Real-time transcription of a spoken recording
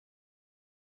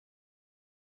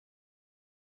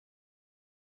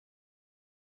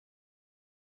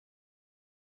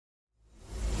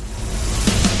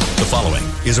The following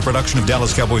is a production of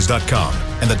DallasCowboys.com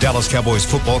and the Dallas Cowboys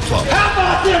Football Club. How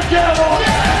about them Cowboys?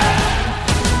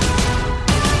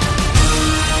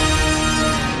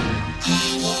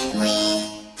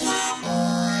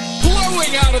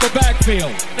 Blowing out of the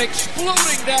backfield,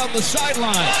 exploding down the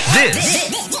sideline.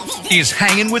 This is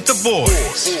Hanging with the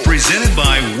Boys, presented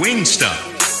by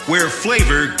Wingstop, where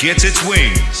flavor gets its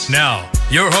wings. Now,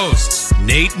 your hosts,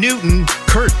 Nate Newton,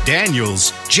 Kurt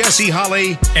Daniels, Jesse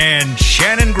Holley, and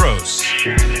Shannon Gross.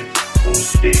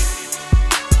 Let's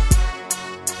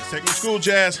take you to school,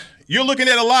 Jazz. You're looking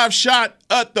at a live shot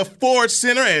at the Ford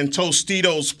Center and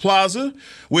Tostitos Plaza.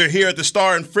 We're here at the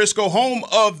Star in Frisco, home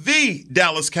of the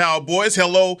Dallas Cowboys.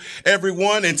 Hello,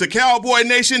 everyone. And to Cowboy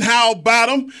Nation, how about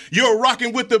them? You're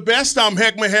rocking with the best. I'm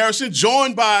Heckman Harrison,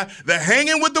 joined by the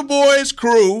Hanging with the Boys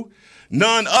crew.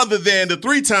 None other than the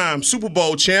three-time Super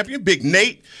Bowl champion, Big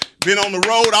Nate. Been on the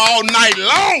road all night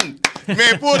long.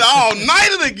 Man, pulled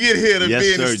all-nighter to get here to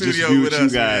be in the studio with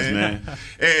us, man.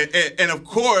 And of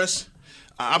course,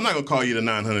 I'm not going to call you the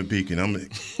 900 Beacon. I'm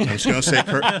just going to say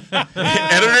Kurt,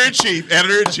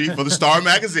 editor-in-chief of the Star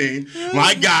Magazine.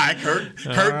 My guy,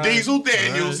 Kurt Diesel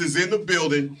Daniels is in the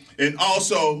building. And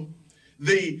also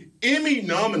the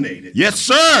Emmy-nominated. Yes,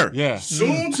 sir. Yeah.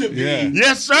 Soon to be. Yeah.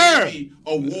 Yes, sir. Emmy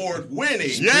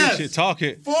award-winning. Yes. Talk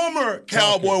it. Former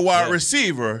Cowboy wide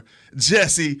receiver,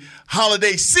 Jesse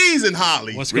Holiday, season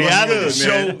Holly. What's going Reality on,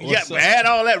 show. man? Yeah, add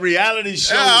all that reality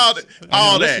show.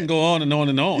 All This that. can go on and on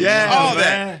and on. Yeah, all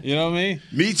man. You know what I mean?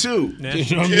 Me too.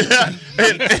 You know what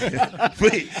I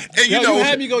mean? And You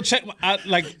had me go check.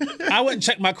 I went and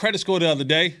checked my credit score the other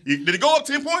day. Did it go up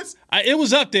 10 points? It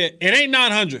was up there. It ain't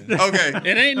 900. Okay.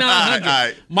 It ain't 900. All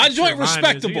right. My joint Mine is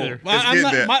respectable. either. I'm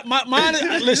Let's get not, mine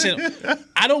is, listen,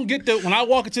 I don't get when I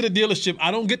walk into the dealership,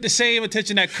 I don't get the same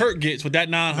attention that Kurt gets with that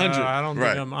 900. I don't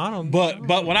Right. think I don't.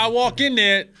 But when I walk in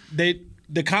there,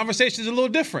 the conversation's a little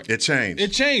different. It changed.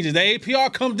 It changes. The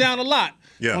APR comes down a lot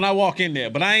when I walk in there.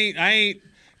 But I ain't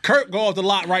Kurt go off the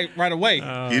lot right away.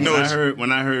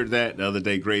 When I heard that the other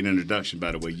day, great introduction,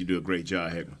 by the way. You do a great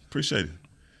job, Heckman. Appreciate it.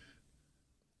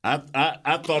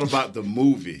 I thought about the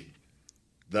movie,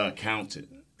 The Accountant.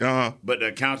 Uh-huh. But the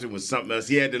accountant was something else.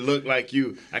 He had to look like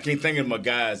you. I can't think of my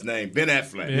guy's name. Ben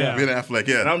Affleck. Yeah. Ben Affleck,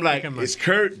 yeah. And I'm like, is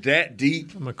Kurt that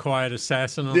deep? I'm a quiet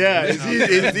assassin. Yeah, is he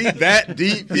that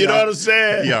deep? You know what I'm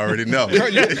saying? You already know.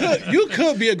 Kurt, you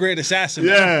could be a great assassin.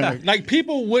 Yeah. Like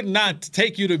people would not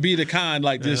take you to be the kind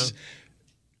like this,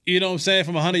 you know what I'm saying,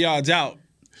 from 100 yards out.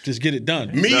 Just get it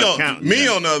done. Me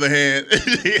on the other hand.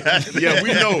 Yeah,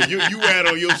 we know. You wear it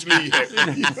on your sleeve.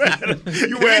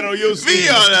 You wear it on your sleeve. Me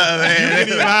on the other hand. You didn't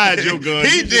even hide your gun.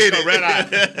 He You did just it. go right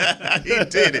out. He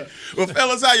did it. Well,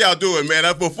 fellas, how y'all doing, man?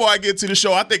 Before I get to the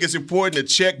show, I think it's important to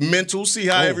check mental, see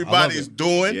how everybody's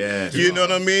doing. Yes. You know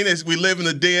what I mean? We live in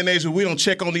a day and age where we don't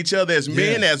check on each other as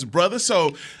men, as brothers.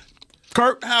 So,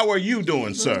 Kurt, how are you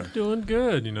doing, sir? Doing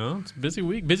good, you know. It's a busy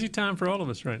week, busy time for all of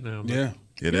us right now. But Yeah.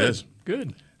 It is.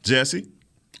 Good. Jesse?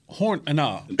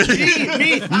 No.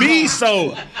 Me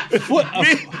so.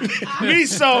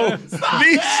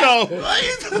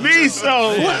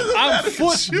 I'm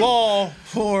football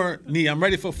for me. I'm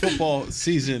ready for football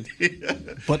season,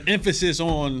 but emphasis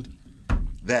on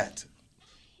That.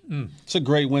 it's a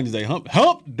great Wednesday. Hump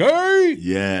day.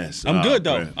 Yes. I'm good,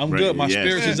 though. I'm good. My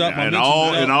spirits is up. My in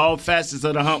mental's up. all facets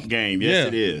of the hump game. Yes,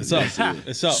 it is. It's up.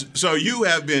 It's up. So you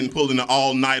have been pulling an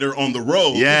all-nighter on the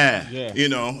road. Yeah. You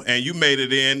know, and you made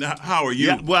it in. How are you,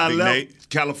 Yeah, well, I Big left Nate?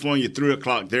 California 3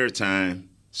 o'clock their time.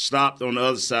 Stopped on the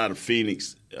other side of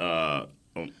Phoenix, on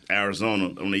Arizona,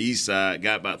 on the east side.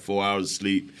 Got about 4 hours of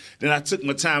sleep. Then I took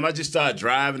my time. I just started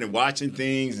driving and watching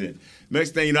things. And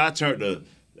next thing you know, I turned a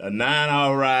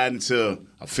 9-hour ride into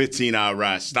a 15-hour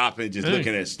ride, stopping, just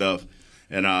looking at stuff.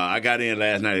 And I got in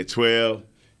last night at 12.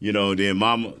 You know, then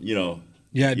Mama, you know.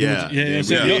 Yeah. We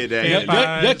did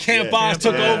that. Your camp eyes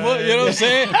took over. You know what I'm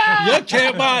saying? Your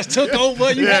camp eyes took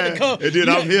over. You had to come. And then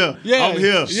I'm here. I'm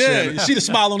here. Yeah. You see the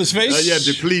smile on his face?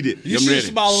 Depleted. You I'm see ready. the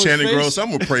smile on his Shannon face? Gross, I'm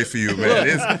going to pray for you, man.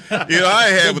 I ain't had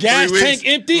The for 3 gas weeks. tank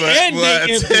empty but- and but Nate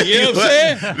I empty. tell You know what I'm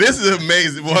saying? This is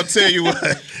amazing. Well, I'll tell you what.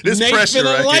 This Nate pressure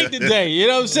feeling right light here. today. You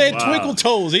know what I'm saying? Wow. Twinkle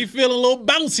toes. He feeling a little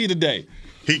bouncy today.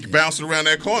 He bounced around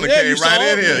that corner, Yeah, came you saw right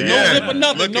in him. here. No Yeah. lip or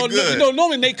nothing. Looking good. You know,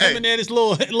 normally Nate come Hey. in there, this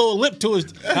little lip to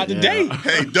his not today.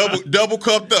 Hey, double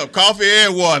cupped up, coffee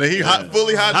and water. He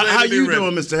fully hydrated. How you and ready.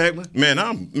 doing, Mr. Heckman? Man,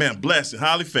 I'm blessed and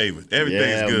highly favored. Everything's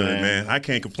Yeah, good, man. man. I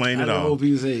can't complain I at don't all. know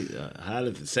people say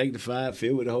highly sanctified,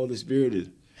 filled with the Holy Spirit.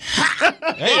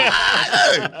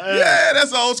 Yeah,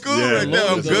 that's old school right there.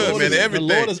 I'm good, man. The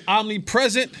Lord Everything. is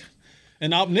omnipresent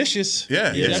and omniscious.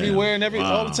 Yeah. Everywhere and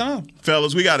all the time.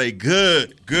 Fellas, we got a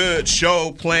good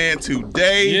show planned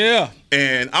today. Yeah.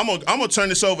 And I'm gonna turn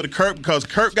this over to Kurt because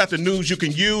Kurt got the news you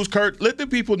can use. Kurt, let the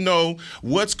people know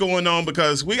what's going on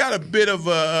because we got a bit of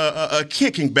a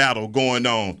kicking battle going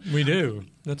on. We do.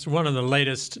 That's one of the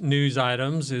latest news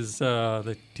items is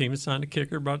the team has signed a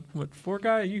kicker. Brought, 4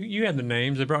 guys? You had the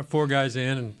names. They brought 4 guys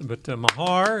in, but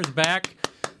Mahar is back.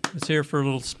 Was here for a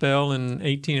little spell in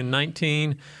 18 and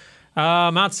 19.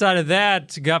 Outside of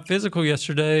that, got physical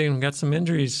yesterday and got some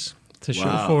injuries to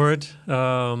show for it.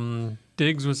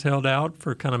 Diggs was held out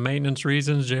for kind of maintenance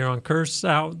reasons. Jaron Kearse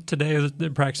out today. They're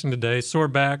practicing today. Sore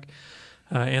back.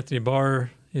 Anthony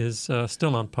Barr is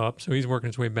still on PUP, so he's working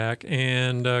his way back.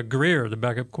 And Greer, the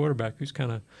backup quarterback, who's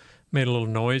kind of made a little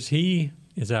noise, he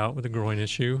is out with a groin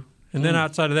issue. And then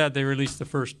outside of that, they released the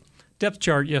first depth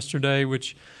chart yesterday,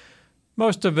 which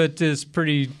most of it is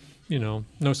pretty, no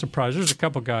surprise. There's a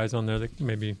couple guys on there that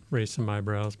maybe raise some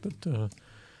eyebrows, but for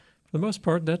the most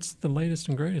part, that's the latest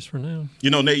and greatest for now.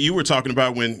 Nate, you were talking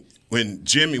about when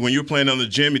you were playing under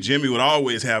Jimmy would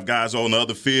always have guys on the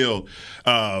other field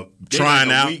trying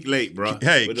out. A week late, bro.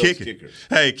 Hey,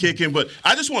 kicking. But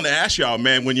I just want to ask y'all,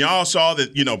 man, when y'all saw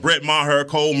that, Brett Maher,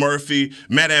 Cole Murphy,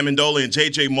 Matt Amendola, and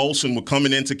J.J. Molson were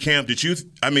coming into camp,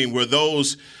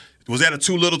 was that a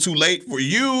too little too late for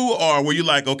you, or were you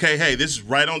like, okay, hey, this is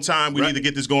right on time, we need to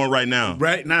get this going right now?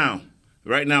 Right now,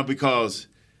 because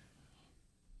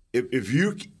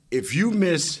if you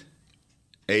miss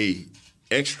a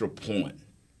extra point,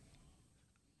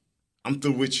 I'm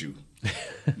through with you.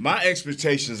 My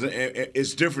expectations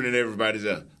is different than everybody's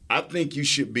else. I think you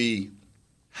should be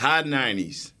high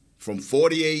 90s from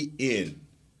 48 in.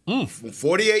 From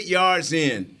 48 yards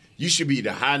in, you should be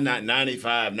the high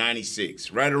 95,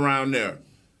 96, right around there.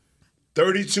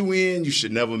 32 in, you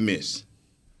should never miss.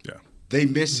 Yeah. They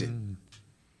miss it.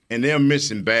 And they're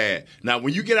missing bad. Now,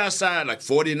 when you get outside like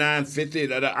 49,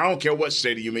 50, I don't care what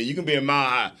stadium you're in. You can be a mile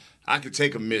high. I could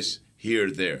take a miss here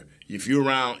or there. If you're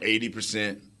around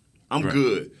 80%, I'm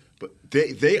good. But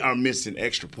they are missing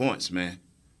extra points, man.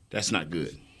 That's not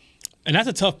good. And that's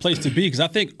a tough place to be because I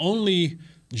think only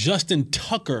Justin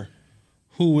Tucker,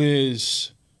 who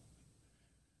is,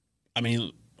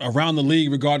 around the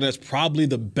league regarded as probably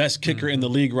the best kicker in the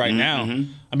league right now.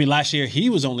 Last year he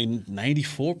was only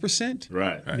 94%.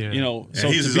 Right. Yeah. So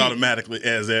he's as automatically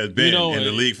as there's been in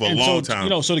the league for a long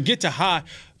time. So to get to high,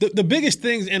 the biggest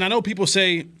things, and I know people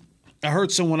say, I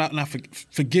heard someone out, and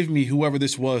forgive me, whoever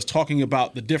this was, talking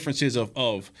about the differences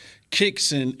of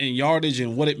kicks and yardage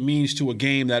and what it means to a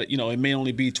game that, it may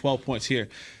only be 12 points here.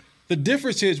 The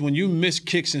difference is when you miss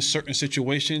kicks in certain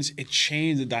situations, it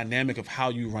changes the dynamic of how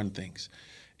you run things.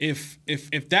 If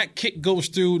that kick goes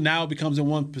through, now it becomes a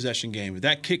one-possession game. If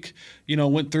that kick,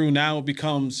 went through, now it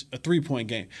becomes a three-point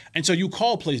game. And so you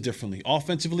call plays differently,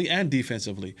 offensively and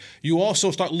defensively. You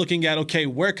also start looking at, okay,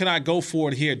 where can I go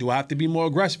for it here? Do I have to be more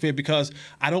aggressive here because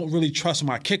I don't really trust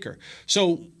my kicker?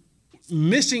 So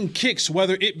missing kicks,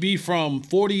 whether it be from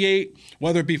 48,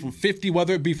 whether it be from 50,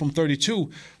 whether it be from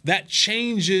 32, that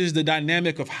changes the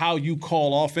dynamic of how you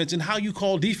call offense and how you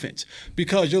call defense,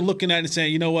 because you're looking at it and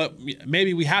saying, you know what,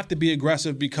 maybe we have to be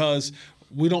aggressive because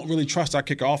we don't really trust our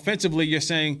kicker. Offensively, you're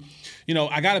saying,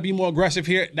 I got to be more aggressive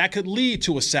here. That could lead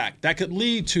to a sack. That could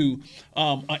lead to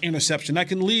an interception. That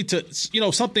can lead to,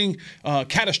 something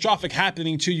catastrophic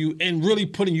happening to you and really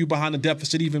putting you behind the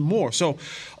deficit even more. So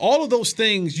all of those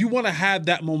things, you want to have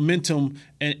that momentum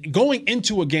and going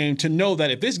into a game to know that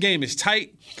if this game is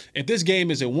tight, if this game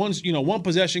is a one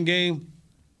possession game,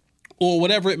 or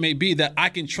whatever it may be, that I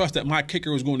can trust that my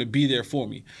kicker is going to be there for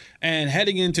me. And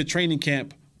heading into training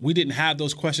camp, we didn't have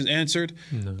those questions answered.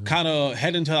 No. Kind of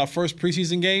head into our first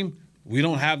preseason game, we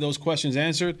don't have those questions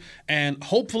answered. And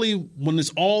hopefully when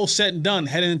it's all said and done,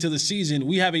 heading into the season,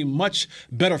 we have a much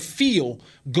better feel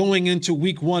going into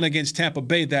week 1 against Tampa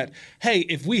Bay that, hey,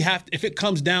 if it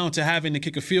comes down to having to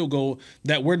kick a field goal,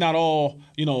 that we're not all,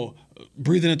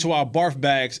 breathing into our barf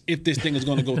bags if this thing is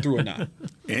going to go through or not.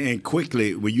 And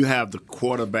quickly, when you have the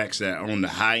quarterbacks that are on the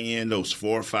high end, those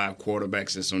 4 or 5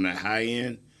 quarterbacks that's on that high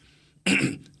end,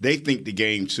 they think the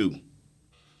game too.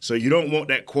 So you don't want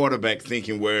that quarterback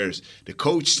thinking, whereas the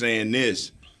coach saying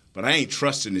this, but I ain't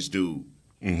trusting this dude.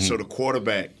 Mm-hmm. So the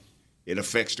quarterback, it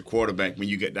affects the quarterback when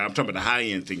you get down. I'm talking about the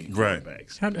high-end thinking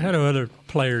quarterbacks. How do other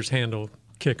players handle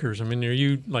kickers? Are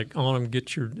you like on them,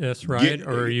 get your S right,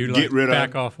 or are you like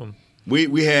back off them?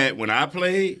 We had, when I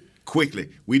played,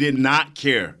 quickly, we did not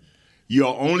care.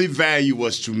 Your only value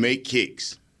was to make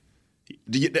kicks.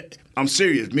 I'm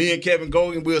serious. Me and Kevin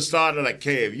Gogan, we'll start like,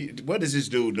 Kev, what is this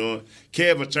dude doing?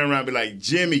 Kev will turn around and be like,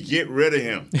 Jimmy, get rid of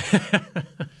him.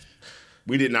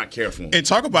 We did not care for him. And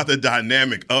talk about the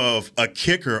dynamic of a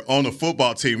kicker on a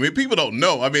football team. I mean, people don't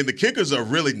know. I mean, the kickers are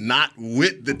really not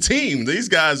with the team. These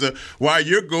guys are, while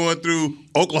you're going through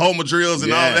Oklahoma drills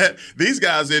and all that, these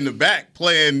guys are in the back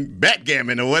playing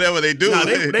backgammon or whatever they do. No,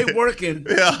 they working.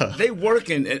 Yeah. They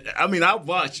working. I mean, I've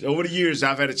watched over the years.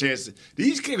 I've had a chance.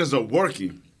 These kickers are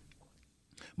working,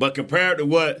 but compared to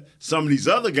what some of these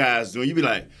other guys doing, you be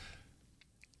like,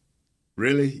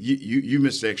 really? You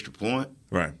missed the extra point,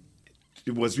 Right.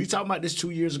 Was we talking about this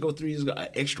 2 years ago, 3 years ago? An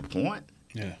extra point?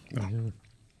 Yeah. Mm-hmm.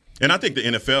 And I think the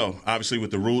NFL, obviously with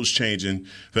the rules changing,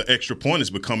 the extra point has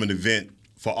become an event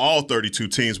for all 32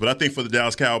 teams. But I think for the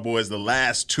Dallas Cowboys, the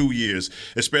last 2 years,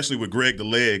 especially with Greg the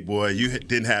Leg, boy, you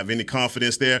didn't have any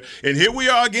confidence there. And here we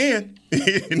are again.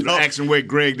 Asking where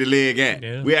Greg the Leg at.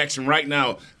 Yeah. We're asking right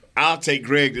now, I'll take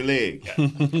Greg the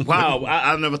Leg. Wow,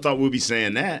 I never thought we'd be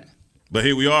saying that. But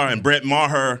here we are, and Brett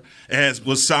Maher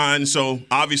was signed, so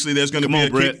obviously there's going to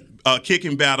be a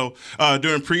kicking battle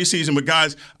during preseason. But,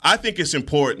 guys, I think it's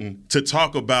important to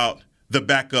talk about the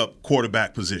backup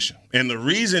quarterback position. And the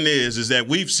reason is that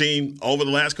we've seen over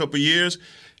the last couple of years,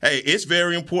 hey, it's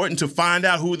very important to find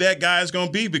out who that guy is going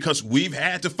to be because we've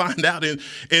had to find out in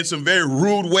some very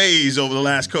rude ways over the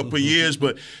last couple of years.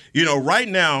 But, you know, right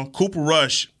now, Cooper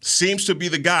Rush seems to be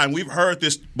the guy, and we've heard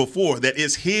this before, that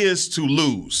it's his to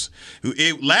lose.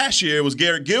 Last year, it was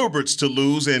Garrett Gilbert's to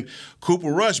lose, and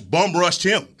Cooper Rush bum-rushed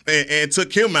him and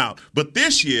took him out. But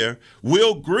this year,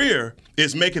 Will Grier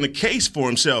is making a case for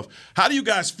himself. How do you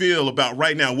guys feel about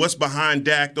right now what's behind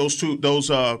Dak, those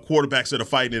quarterbacks that are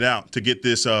fighting it out to get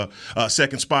this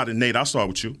second spot? And, Nate, I'll start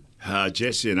with you.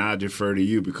 Jesse and I defer to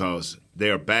you because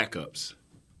they're backups,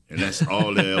 and that's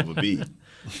all they'll ever be.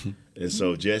 And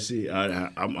so, Jesse,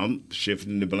 I'm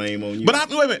shifting the blame on you. But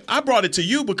wait a minute, I brought it to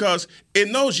you because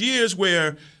in those years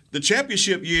where the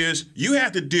championship years, you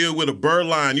had to deal with a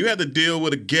Berline, you had to deal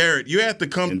with a Garrett, you had to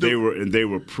come through. And they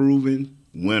were proven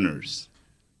winners.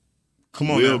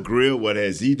 Come on, Will now. Grier, what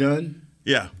has he done?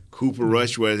 Yeah. Cooper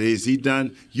Rush, what has he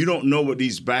done? You don't know what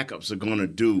these backups are going to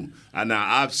do.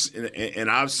 Now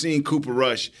I've seen Cooper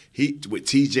Rush with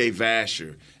T.J.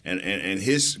 Vasher and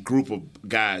his group of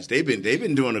guys. They've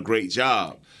been doing a great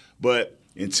job, but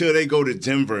until they go to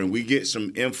Denver and we get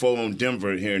some info on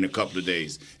Denver here in a couple of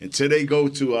days, until they go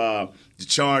to the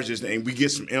Chargers and we get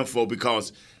some info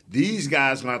because these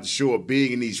guys will have to show up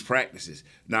big in these practices.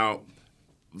 Now,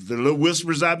 the little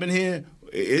whispers I've been hearing,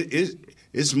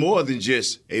 it's more than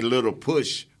just a little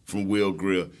push from Will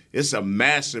Grier. It's a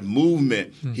massive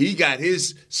movement. He got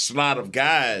his slot of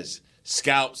guys,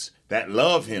 scouts, that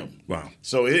love him. Wow.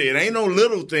 So it ain't no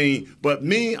little thing. But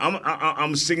me,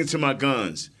 I'm sticking to my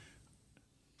guns.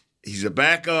 He's a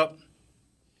backup,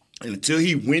 and until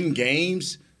he win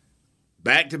games,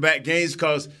 back-to-back games,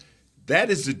 because that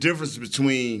is the difference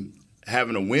between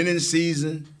having a winning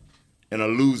season and a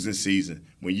losing season.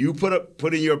 When you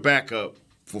put in your backup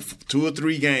for 2 or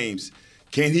 3 games,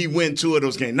 can he win 2 of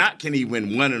those games? Not can he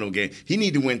win 1 of those games. He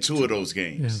need to win 2 of those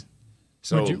games. Yeah.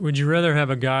 So would you rather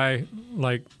have a guy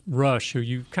like Rush, who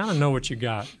you kind of know what you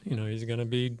got? You know, he's going to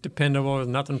be dependable,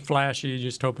 nothing flashy. You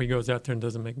just hope he goes out there and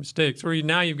doesn't make mistakes. Or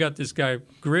now you've got this guy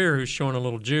Grier who's showing a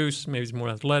little juice. Maybe he's more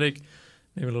athletic,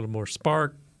 maybe a little more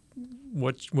spark.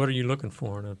 What are you looking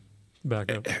for in a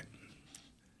backup?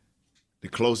 The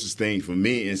closest thing for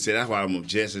me, and that's why I'm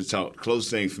Jesse to talk. The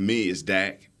closest thing for me is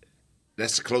Dak.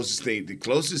 That's the closest thing. The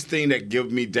closest thing that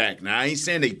give me Dak. Now I ain't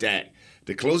saying they Dak.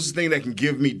 The closest thing that can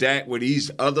give me Dak with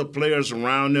these other players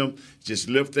around them, just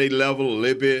lift their level a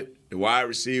little bit. The wide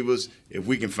receivers, if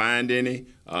we can find any,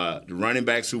 the running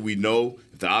backs who we know,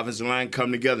 if the offensive line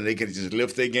come together, they can just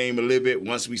lift their game a little bit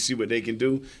once we see what they can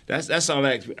do. That's all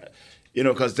that,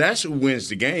 because that's who wins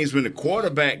the games. When the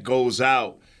quarterback goes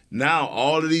out, now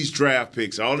all of these draft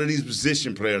picks, all of these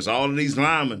position players, all of these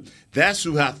linemen, that's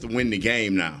who have to win the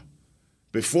game now.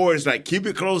 Before it's like, keep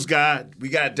it close, guy. We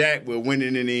got Dak. We're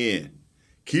winning in the end.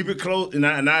 Keep it close. And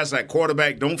now it's like,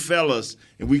 quarterback, don't fail us.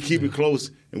 And we keep it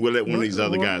close, and we'll let one of these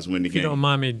other guys win the game. If you don't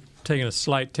mind me taking a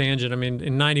slight tangent, I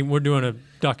mean, we're doing a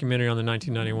documentary on the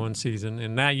 1991 season.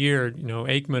 And that year,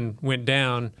 Aikman went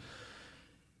down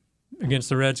against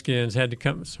the Redskins,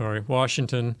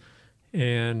 Washington.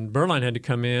 And Berline had to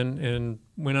come in and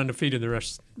went undefeated the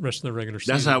rest of the regular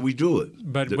season. That's how we do it.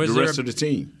 But the rest of the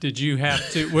team. Did you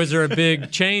have to? Was there a big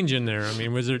change in there? I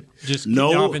mean, was there just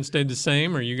the offense stayed the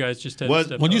same, or you guys just had to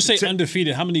step When up? you say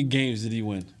undefeated, how many games did he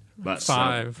win? About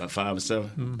 5. About 5 or 7.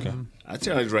 Mm-hmm. Okay. I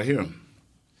tell you right here.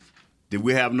 Did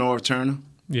we have Norv Turner?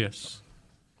 Yes.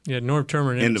 Yeah, Norv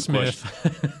Turner and Emmitt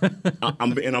Smith.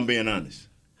 I'm being honest.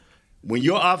 When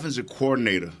your offensive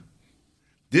coordinator,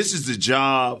 this is the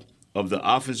job of the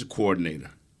offensive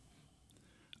coordinator,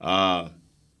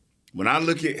 When I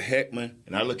look at Heckman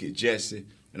and I look at Jesse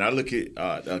and I look at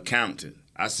the accountant,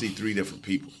 I see 3 different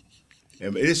people.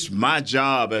 And it's my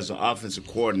job as an offensive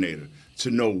coordinator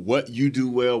to know what you do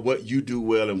well, what you do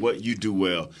well, and what you do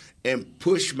well, and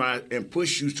push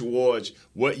you towards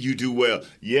what you do well.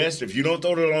 Yes, if you don't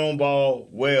throw the long ball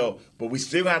well, but we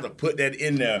still have to put that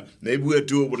in there. Maybe we'll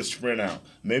do it with a sprint out.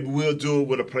 Maybe we'll do it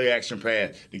with a play action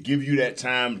pass to give you that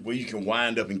time where you can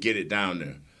wind up and get it down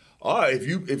there. Or if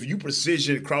you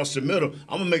precision across the middle,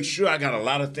 I'm gonna make sure I got a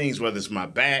lot of things, whether it's my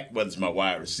back, whether it's my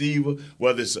wide receiver,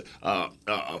 whether it's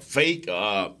a fake,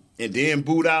 and then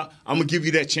boot out. I'm gonna give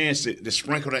you that chance to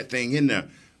sprinkle that thing in there.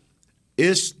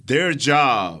 It's their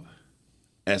job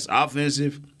as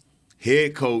offensive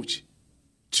head coach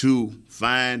to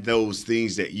find those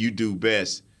things that you do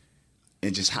best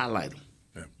and just highlight them.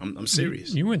 Yeah. I'm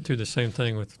serious. You went through the same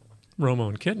thing with Romo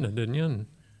and Kitna, didn't you? And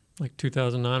like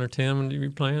 2009 or 10 when you were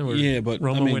playing, where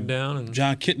Romo went down. And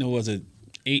John Kitna was an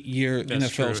 8-year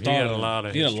NFL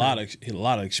starter. He had a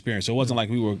lot of experience. So it wasn't like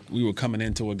we were coming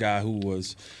into a guy who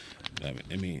was.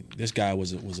 I mean, this guy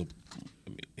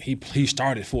he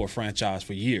started for a franchise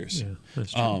for years. Yeah,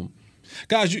 that's true.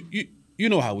 Guys, you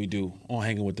know how we do on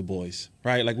Hanging with the Boys,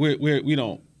 right? Like we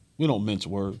don't mince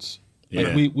words.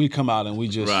 Like we come out and we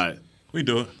just we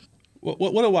do it.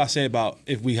 What do I say about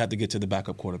if we had to get to the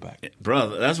backup quarterback?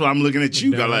 Brother, that's why I'm looking at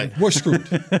you. We're screwed.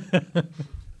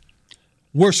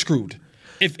 We're screwed.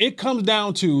 If it comes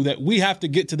down to that we have to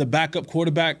get to the backup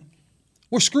quarterback,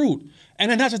 we're screwed. And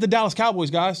then that's just the Dallas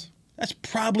Cowboys, guys. That's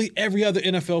probably every other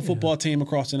NFL football team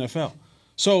across the NFL.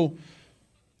 So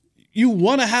you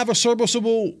want to have a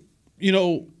serviceable,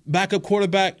 backup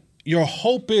quarterback. Your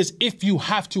hope is if you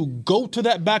have to go to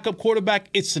that backup quarterback,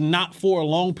 it's not for a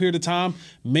long period of time,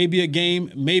 maybe a game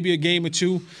or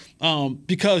two,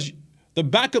 because the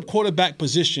backup quarterback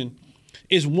position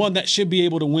is one that should be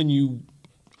able to win you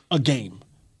a game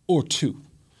or two.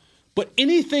 But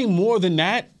anything more than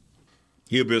that,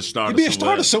 he'll be a starter. He'll be a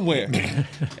starter somewhere.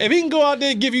 If he can go out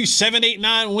there and give you 7, 8,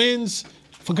 9 wins,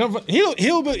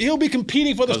 he'll be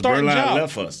competing for the starting Berline job.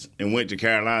 left us and went to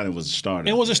Carolina and was a starter.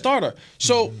 And was a starter.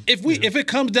 So if it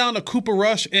comes down to Cooper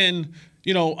Rush, and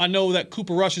I know that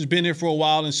Cooper Rush has been here for a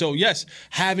while, and so yes,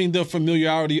 having the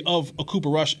familiarity of a Cooper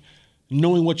Rush,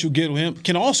 knowing what you get with him,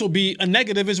 can also be a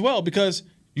negative as well, because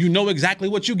you know exactly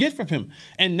what you get from him,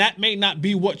 and that may not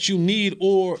be what you need,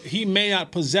 or he may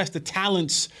not possess the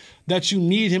talents that you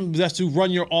need him to possess to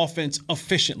run your offense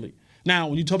efficiently. Now,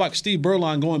 when you talk about Steve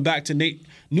Berline going back to Nate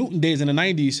Newton days in the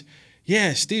 90s,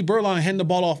 yeah, Steve Berline handing the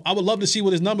ball off. I would love to see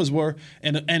what his numbers were,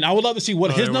 and I would love to see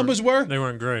what his numbers were. They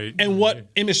weren't great. And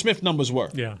what Emmitt Smith's numbers were.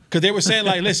 Yeah. Because they were saying,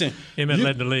 like, listen. Emmitt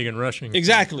led the league in rushing.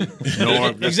 Exactly.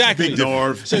 Exactly.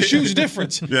 Norv. So huge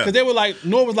difference. Because they were like,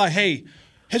 Norv was like, hey,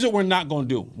 here's what we're not going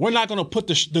to do. We're not going to put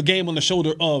the game on the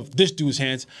shoulder of this dude's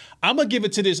hands. I'm going to give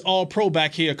it to this all-pro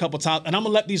back here a couple times, and I'm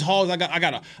going to let these Hogs. I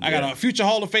got a future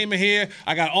Hall of Famer here.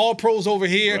 I got all-pros over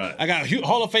here. Right. I got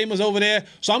Hall of Famers over there.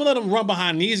 So I'm going to let them run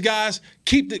behind these guys,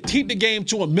 keep the game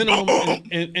to a minimum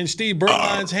in Steve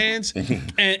Berline's hands,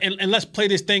 and let's play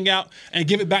this thing out and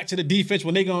give it back to the defense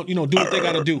when they're going to do what they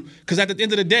got to do. Because at the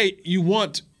end of the day, you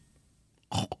want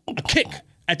a kick.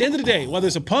 At the end of the day, whether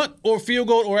it's a punt or field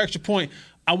goal or extra point,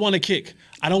 I want a kick.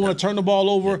 I don't want to turn the ball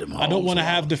over. I don't want to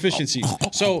have deficiencies.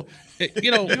 So,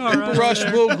 Cooper Rush,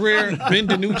 Will Greer, Ben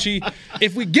DiNucci,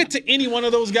 if we get to any one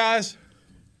of those guys,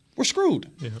 we're screwed.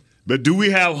 Yeah. But do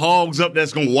we have Hogs up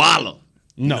that's going to wallow?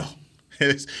 No.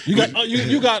 You got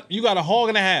a hog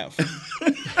and a half.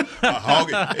 A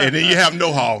hog, and then you have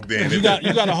no hog. Then you got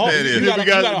a hog.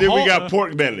 We got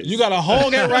pork bellies. You got a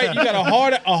hog at right. You got a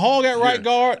hog at right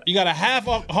guard. You got a half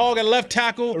a hog at left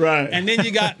tackle. Right. And then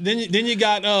you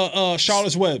got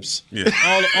Charlotte's Webs. Yeah.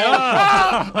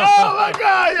 Oh my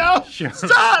God, yo!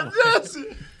 Stop this.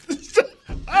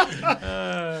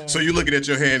 So you're looking at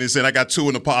your hand and saying, "I got 2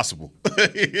 in the possible, 2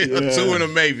 in a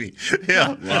maybe."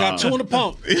 Yeah, I got 2 in the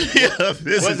pump.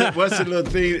 What's the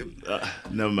little thing?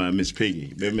 Never mind, Miss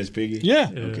Piggy. Remember Miss Piggy? Yeah.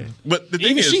 Okay. But the thing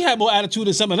Even is, she had more attitude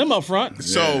than some of them up front.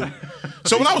 So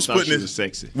when I was thought putting she this, was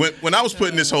sexy. when I was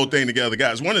putting this whole thing together,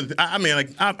 guys,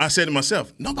 I said to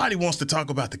myself, nobody wants to talk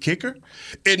about the kicker,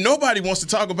 and nobody wants to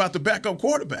talk about the backup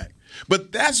quarterback.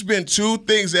 But that's been 2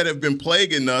 things that have been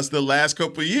plaguing us the last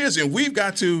couple of years, and we've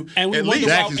got to. And we at wonder least,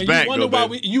 Dak is back,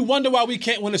 you wonder why we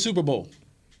can't win the Super Bowl.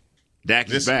 Dak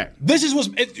is back. This is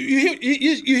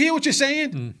you hear what you're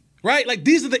saying, right? Like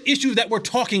these are the issues that we're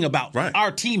talking about. Right.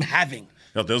 Our team having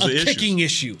those are a issues. kicking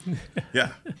issue,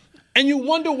 Yeah. and you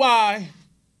wonder why.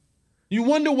 You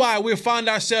wonder why we find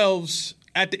ourselves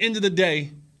at the end of the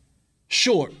day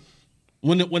short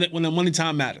when the money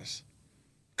time matters.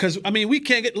 Because, I mean, we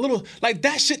can't get little – like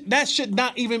that should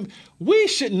not even – we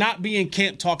should not be in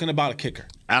camp talking about a kicker.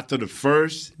 After the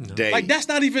first day. Like, that's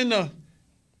not even the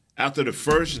 – After the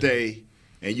first day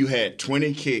and you had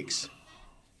 20 kicks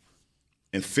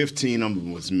and 15 of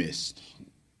them was missed.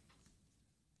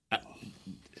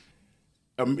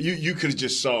 You could have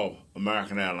just saw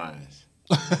American Airlines.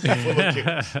 Full of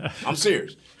kickers. I'm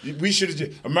serious. We should have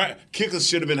just kickers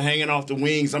should have been hanging off the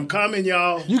wings. I'm coming,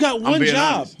 y'all. You got one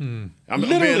job. I'm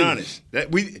being honest.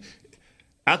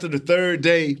 After the third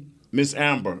day, Miss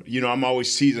Amber, I'm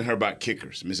always teasing her about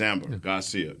kickers. Miss Amber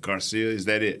Garcia, is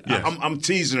that it? Yes. I'm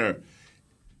teasing her.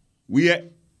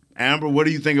 Amber, what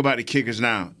do you think about the kickers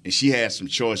now? And she had some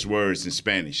choice words in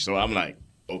Spanish. So I'm like,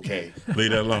 okay.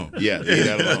 Leave that alone. Yeah, leave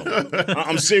that alone.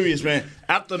 I'm serious, man.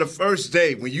 After the first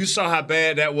day, when you saw how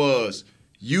bad that was,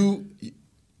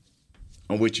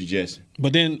 I'm with you, Jesse.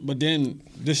 But then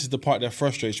this is the part that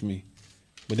frustrates me.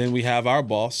 But then we have our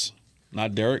boss,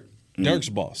 not Derek, Derek's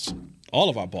boss, all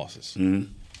of our bosses,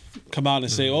 come out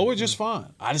and say, "Oh, we're just fine."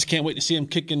 I just can't wait to see him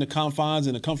kick in the confines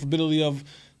and the comfortability of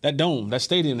that dome, that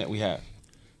stadium that we have.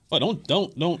 But don't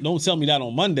tell me that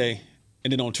on Monday.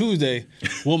 And then on Tuesday,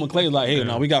 Will McClay's like, "Hey,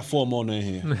 no, we got 4 more in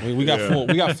here. We got 4.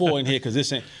 We got 4 in here because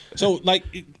this ain't." So like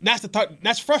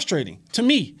that's frustrating to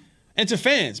me and to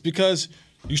fans because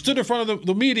you stood in front of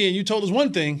the media and you told us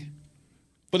one thing,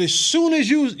 but as soon as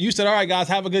you said, "All right, guys,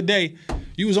 have a good day,"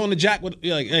 you was on the jack with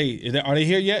like, "Hey, are they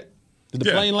here yet? Did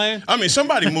the plane land?" I mean,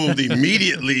 somebody moved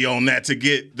immediately on that to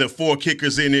get the 4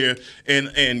 kickers in there,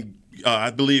 and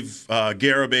I believe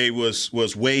Garibay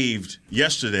was waived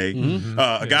yesterday.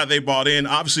 A guy they brought in.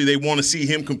 Obviously, they want to see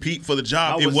him compete for the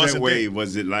job. How was that wave?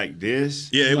 Was it like this?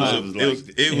 Yeah, it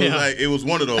was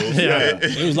one of those. Yeah.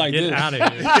 It was like Get this. out of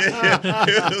here.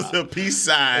 It was a peace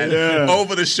sign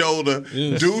over the shoulder.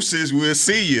 Deuces, we'll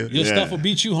see you. Your stuff will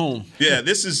beat you home. Yeah,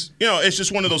 this is it's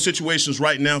just one of those situations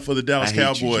right now for the Dallas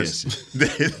Cowboys. I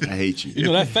hate you. You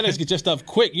know that FedEx get your stuff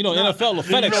quick. NFL or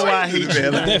FedEx. You know why I hate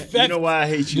you? You know why I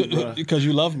hate you, bro? Because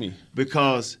you love me.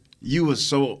 Because it was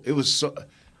so.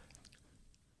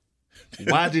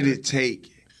 Why did it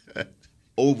take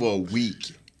over a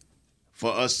week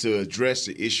for us to address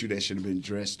the issue that should have been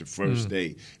addressed the first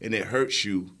day? And it hurts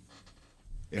you.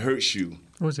 It hurts you.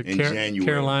 What was it? In January.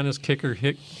 Carolina's kicker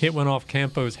hit one off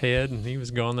Campo's head, and he was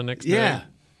gone the next day. Yeah,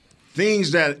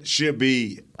 things that should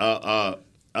be a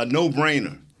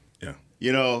no-brainer. Yeah,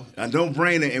 a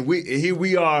no-brainer, and here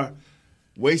we are.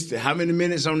 Wasted how many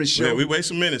minutes on the show? Yeah, we waste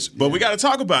some minutes, but we got to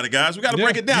talk about it, guys. We got to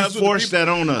break it down. You forced that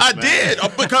on us. I did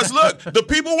because look, the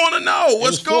people want to know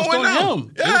what's going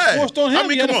on. It was forced on him. I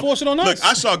mean, he had to force it on us. Look,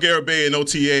 I saw Garibay in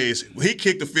OTAs. He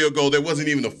kicked a field goal. There wasn't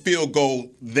even a field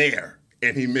goal there,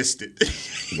 and he missed it.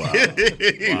 Wow.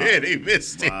 And he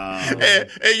missed it.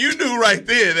 And you knew right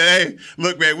there that, hey,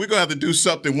 look, man, we're gonna have to do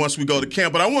something once we go to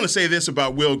camp. But I want to say this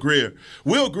about Will Grier.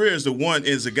 Will Grier is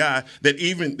a guy that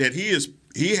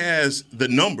he has the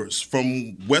numbers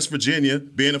from West Virginia,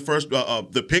 being the first,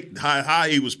 the pick, high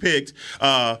he was picked.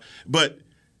 But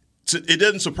it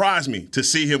doesn't surprise me to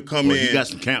see him come in. He got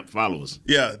some camp followers.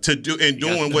 Yeah,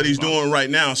 doing what he's doing right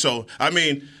now. So, I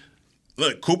mean,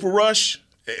 look, Cooper Rush,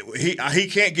 he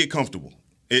can't get comfortable.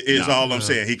 Is all I'm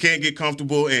saying. He can't get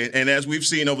comfortable, and as we've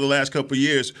seen over the last couple of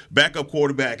years, backup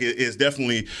quarterback is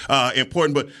definitely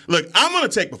important. But look, I'm going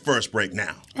to take the first break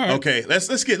now. Right. Okay, let's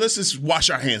just wash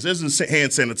our hands. There's a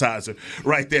hand sanitizer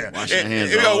right there. Wash our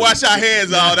hands. Wash our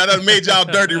hands all. That done made y'all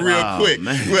dirty real quick.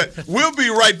 Man. But we'll be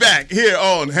right back here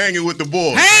on Hanging with the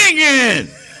Boys. Hanging.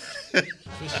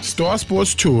 Star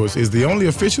Sports Tours is the only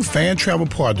official fan travel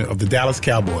partner of the Dallas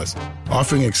Cowboys,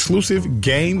 offering exclusive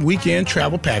game weekend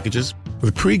travel packages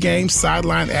with pre-game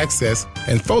sideline access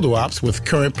and photo ops with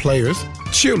current players,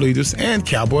 cheerleaders, and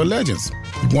Cowboy legends.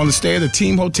 You want to stay at a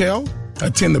team hotel,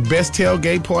 attend the best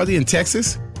tailgate party in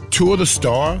Texas, tour the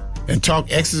Star, and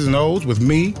talk X's and O's with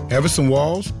me, Everson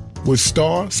Walls? With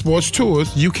Star Sports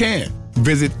Tours, you can.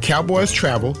 Visit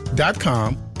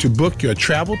cowboystravel.com to book your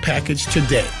travel package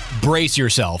today. Brace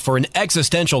yourself for an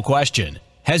existential question.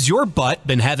 Has your butt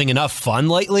been having enough fun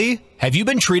lately? Have you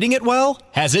been treating it well?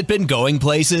 Has it been going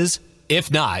places? If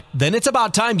not, then it's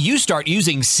about time you start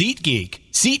using SeatGeek.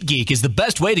 SeatGeek is the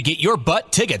best way to get your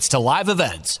butt tickets to live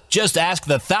events. Just ask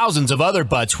the thousands of other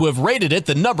butts who have rated it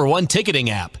the #1 ticketing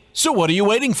app. So what are you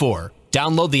waiting for?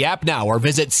 Download the app now or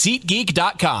visit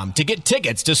SeatGeek.com to get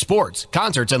tickets to sports,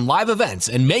 concerts, and live events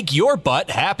and make your butt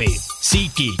happy.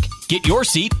 SeatGeek. Get your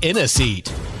seat in a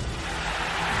seat.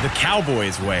 The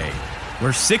Cowboys way,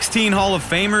 where 16 Hall of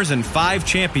Famers and 5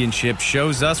 championships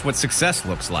shows us what success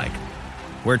looks like.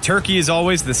 Where turkey is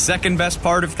always the second best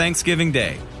part of Thanksgiving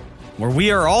Day. Where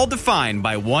we are all defined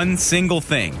by one single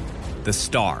thing, The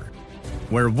Star,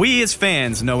 where we as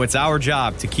fans know it's our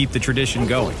job to keep the tradition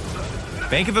going.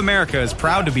 Bank of America is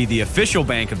proud to be the official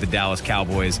bank of the Dallas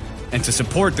Cowboys and to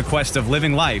support the quest of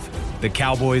living life the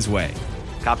Cowboys way.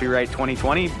 Copyright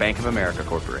 2020, Bank of America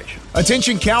Corporation.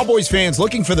 Attention Cowboys fans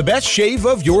looking for the best shave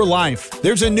of your life.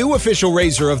 There's a new official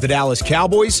razor of the Dallas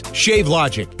Cowboys, Shave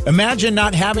Logic. Imagine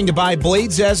not having to buy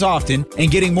blades as often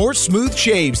and getting more smooth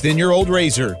shaves than your old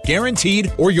razor,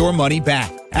 guaranteed or your money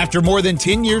back. After more than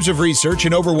 10 years of research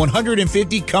and over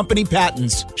 150 company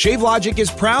patents, ShaveLogic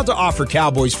is proud to offer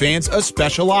Cowboys fans a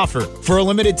special offer. For a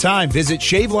limited time, visit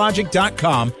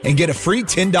ShaveLogic.com and get a free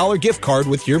 $10 gift card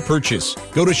with your purchase.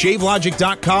 Go to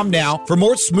ShaveLogic.com now for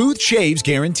more smooth shaves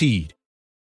guaranteed.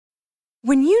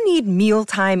 When you need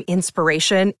mealtime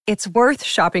inspiration, it's worth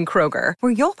shopping Kroger,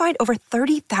 where you'll find over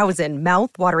 30,000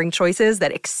 mouth-watering choices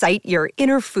that excite your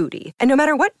inner foodie. And no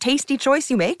matter what tasty choice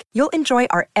you make, you'll enjoy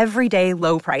our everyday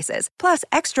low prices, plus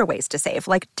extra ways to save,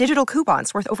 like digital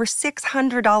coupons worth over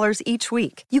 $600 each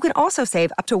week. You can also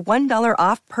save up to $1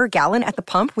 off per gallon at the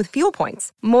pump with fuel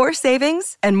points. More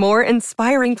savings and more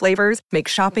inspiring flavors make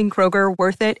shopping Kroger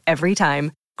worth it every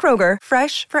time. Kroger,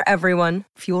 fresh for everyone.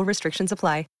 Fuel restrictions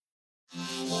apply.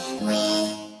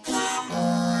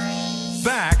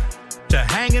 Back to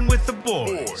Hanging with the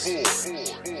Boys.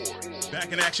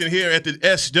 Back in action here at the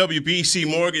SWBC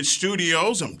Mortgage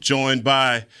Studios. I'm joined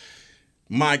by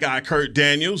my guy Kurt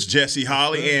Daniels, Jesse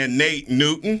Holley, and Nate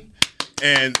Newton.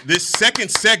 And this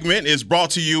second segment is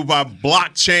brought to you by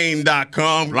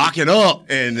Blockchain.com. Lock it up.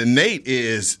 And Nate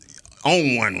is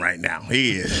on one right now.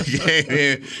 He is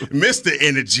Mr.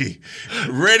 Energy,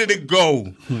 ready to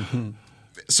go.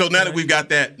 So now that we've got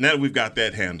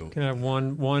that handled. Can I have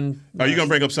one? Are you gonna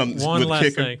bring up something? One with last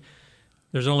kicker? thing.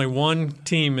 There's only one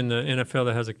team in the NFL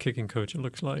that has a kicking coach. It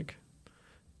looks like,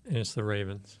 and it's the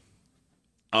Ravens.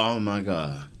 Oh my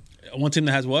God! One team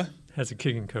that has what? Has a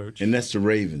kicking coach, and that's the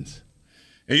Ravens.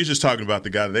 And you're just talking about the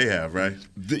guy that they have, right?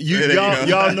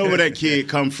 Y'all know where that kid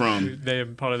come from. They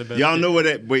have probably the best. Y'all know where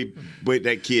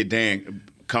that kid Dan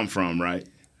come from, right?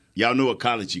 Y'all know what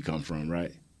college he come from,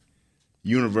 right?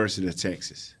 University of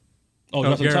Texas. Oh,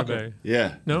 Justin Tucker.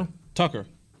 Yeah. No? Tucker.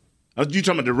 You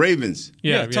talking about the Ravens?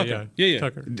 Yeah, Tucker. Yeah.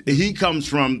 Tucker. He comes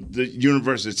from the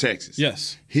University of Texas.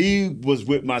 Yes. He was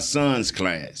with my son's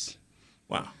class.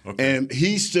 Wow. Okay. And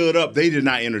he stood up. They did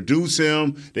not introduce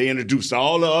him. They introduced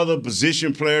all the other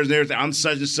position players and everything. I'm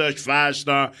such and such,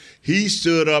 5-star. He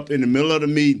stood up in the middle of the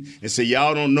meeting and said,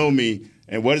 y'all don't know me.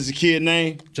 And what is the kid's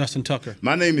name? Justin Tucker.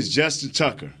 My name is Justin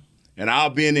Tucker. And I'll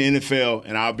be in the NFL,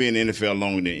 and I'll be in the NFL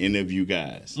longer than any of you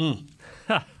guys.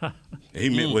 He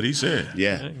meant what he said.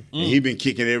 Yeah. And he's been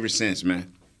kicking ever since,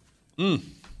 man.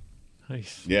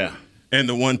 Nice. Yeah. And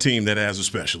the one team that has a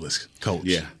specialist coach.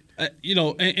 Yeah.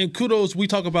 And kudos, we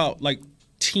talk about, like,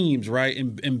 teams, right,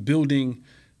 and building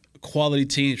quality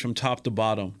teams from top to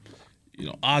bottom. You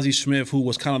know, Ozzie Smith, who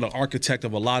was kind of the architect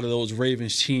of a lot of those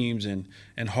Ravens teams, and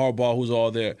Harbaugh, who's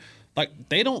all there. Like,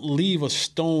 they don't leave a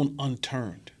stone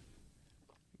unturned.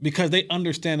 Because they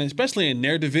understand, especially in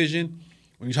their division,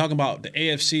 when you're talking about the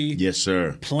AFC, yes,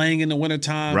 sir, playing in the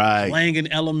wintertime, right, playing in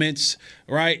elements,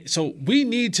 right? So we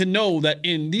need to know that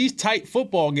in these tight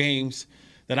football games,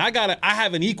 that I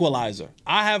have an equalizer.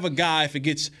 I have a guy, if it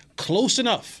gets close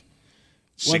enough,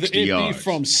 whether it yards. be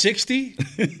from 60,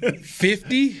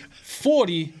 50,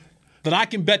 40, that I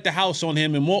can bet the house on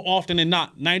him, and more often than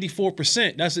not,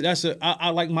 94%. I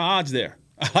like my odds there.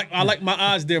 I like my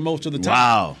odds there most of the time.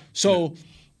 Wow. So.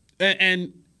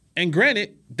 And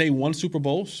granted, they won Super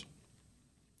Bowls.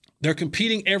 They're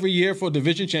competing every year for a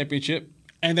division championship,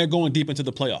 and they're going deep into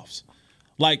the playoffs.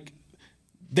 Like,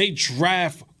 they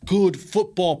draft good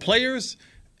football players,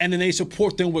 and then they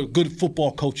support them with good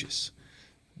football coaches.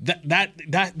 That's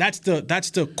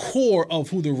the core of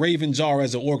who the Ravens are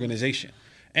as an organization.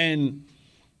 And,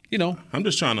 you know, I'm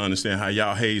just trying to understand how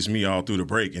y'all haze me all through the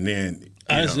break, and then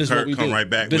Kurt come right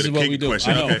back this with is a kick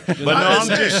question. Okay. But no, I'm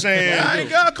just saying.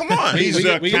 Come on. He's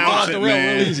the accountant,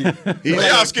 man.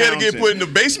 Y'all scared to get put in the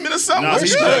basement or something? No,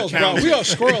 he's squirrels, bro. We are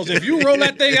squirrels. If you roll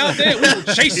that thing out there, we will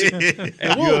chase it.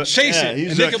 And we'll chase it.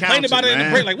 And they complain about it in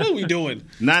the break, like, what are we doing?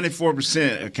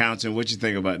 94% accountant. What you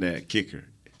think about that kicker?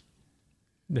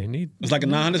 They need. It's like a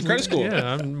 900 credit score.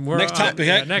 Yeah. Next topic.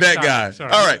 That guy.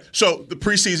 Sorry. All right. So the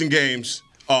preseason games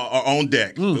are on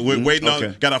deck. We're waiting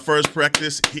on, got our first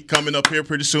practice coming up here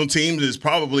pretty soon. Teams is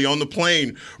probably on the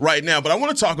plane right now. But I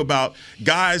want to talk about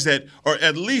guys that are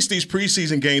at least these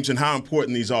preseason games and how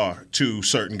important these are to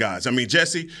certain guys. I mean,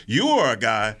 Jesse, you are a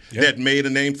guy that made a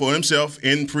name for himself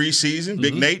in preseason.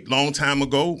 Big Nate, long time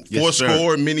ago,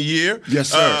 four-score many year.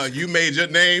 Yes, sir. You made your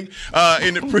name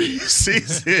in the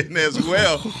preseason as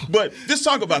well. But just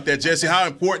talk about that, Jesse, how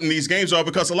important these games are,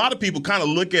 because a lot of people kind of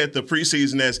look at the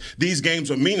preseason as these games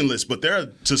are meaningless, but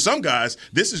to some guys,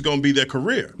 this is going to be their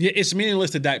career. Yeah, it's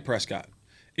meaningless to Dak Prescott.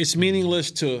 It's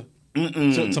meaningless to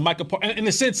Michael Parsons, in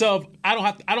the sense of I don't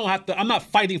have to. I'm not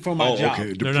fighting for my job.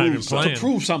 To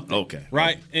prove something. Okay.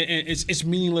 Right? And it's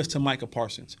meaningless to Michael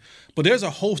Parsons. But there's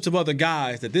a host of other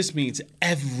guys that this means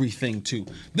everything to.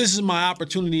 This is my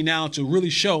opportunity now to really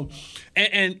show.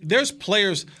 And there's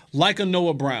players like a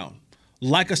Noah Brown,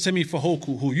 like a Semi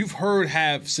Fehoko, who you've heard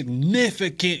have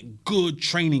significant good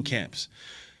training camps.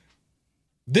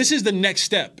 This is the next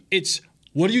step. It's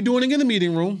what are you doing in the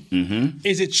meeting room?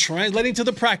 Is it translating to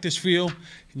the practice field?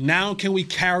 Now can we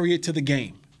carry it to the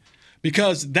game?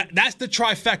 Because that's the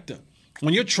trifecta.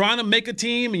 When you're trying to make a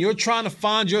team and you're trying to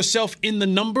find yourself in the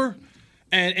number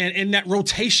and in that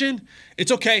rotation,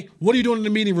 it's okay. What are you doing in the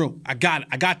meeting room? I got it.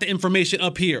 I got the information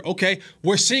up here. Okay,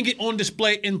 we're seeing it on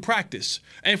display in practice.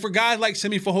 And for guys like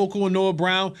Semi Fehoko and Noah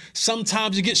Brown,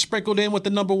 sometimes you get sprinkled in with the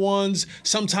number ones.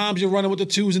 Sometimes you're running with the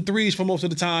 2s and 3s for most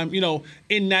of the time,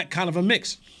 in that kind of a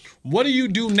mix. What do you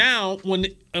do now when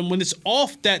it's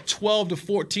off that 12 to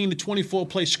 14 to 24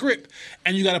 play script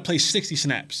and you got to play 60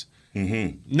 snaps?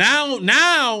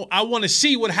 Now I want to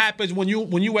see what happens when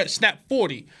you at snap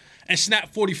 40 and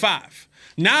snap 45.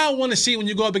 Now I want to see when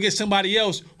you go up against somebody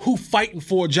else who fighting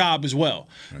for a job as well.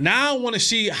 Right. Now I want to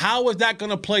see how is that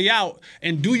going to play out,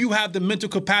 and do you have the mental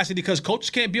capacity, because coaches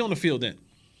can't be on the field then.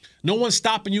 No one's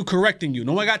stopping you, correcting you.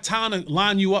 No one got time to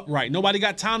line you up right. Nobody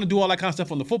got time to do all that kind of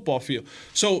stuff on the football field.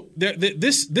 So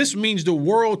this means the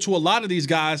world to a lot of these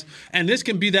guys, and this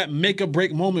can be that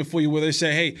make-or-break moment for you where they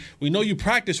say, hey, we know you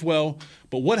practice well,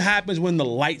 but what happens when the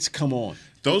lights come on?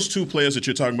 Those two players that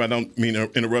you're talking about, I don't mean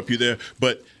to interrupt you there,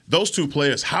 but those two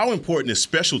players, how important is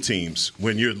special teams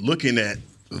when you're looking at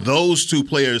those two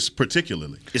players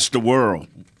particularly? It's the world.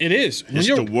 It is. It's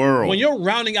the world. When you're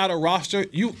rounding out a roster,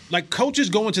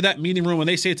 coaches go into that meeting room and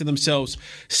they say to themselves,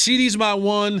 CeeDee's my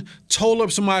 1,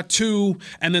 Tolup's my 2,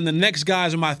 and then the next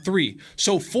guys are my 3.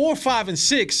 So 4, 5, and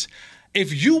 6,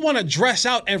 if you want to dress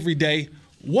out every day,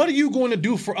 what are you going to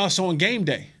do for us on game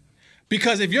day?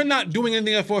 Because if you're not doing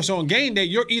anything for us on game day,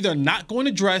 you're either not going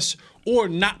to dress or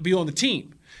not be on the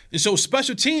team. And so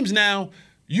special teams now,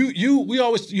 you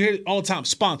hear it all the time,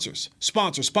 sponsors.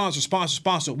 What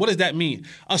does that mean?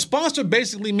 A sponsor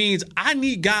basically means I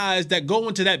need guys that go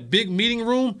into that big meeting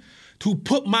room to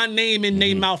put my name in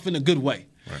their mouth in a good way.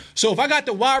 Right. So if I got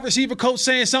the wide receiver coach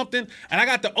saying something, and I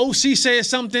got the OC saying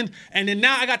something, and then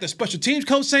now I got the special teams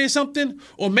coach saying something,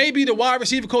 or maybe the wide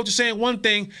receiver coach is saying one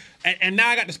thing, and now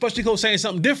I got the special teams coach saying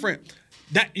something different,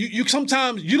 that you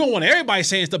sometimes you don't want everybody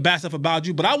saying the bad stuff about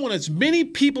you, but I want as many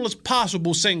people as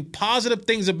possible saying positive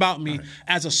things about me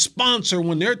as a sponsor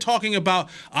when they're talking about,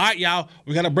 all right, y'all,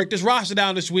 we got to break this roster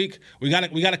down this week. We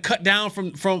got to cut down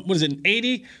from what is it,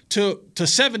 80 to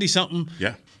 70 something.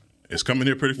 Yeah. It's coming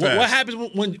here pretty fast. What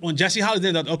happens when Jesse Holley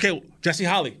then? Okay, Jesse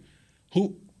Holley,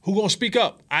 who gonna speak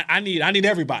up? I need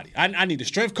everybody. I need the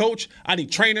strength coach. I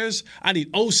need trainers. I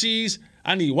need OCs.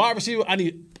 I need wide receiver. I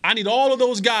need all of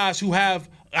those guys who have.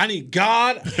 I need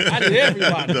God. I need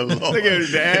everybody. Look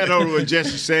at the add on to what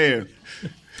Jesse's saying.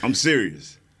 I'm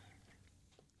serious.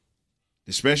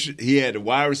 Especially he had the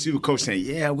wide receiver coach saying,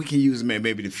 "Yeah, we can use him at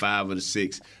maybe the 5 or the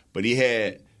 6," but he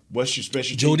had. What's your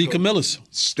special team? Jody Camillus.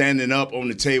 Standing up on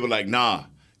the table like, nah,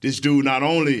 this dude not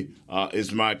only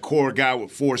is my core guy with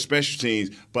 4 special teams,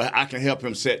 but I can help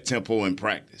him set tempo in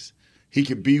practice. He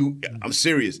could be, I'm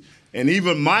serious. And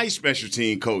even my special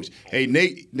team coach, hey,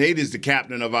 Nate is the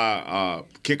captain of our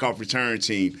kickoff return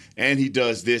team, and he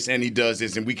does this, and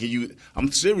we can use,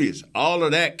 I'm serious. All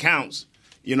of that counts,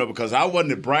 because I wasn't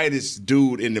the brightest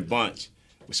dude in the bunch,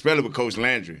 especially with Coach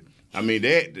Landry.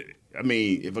 I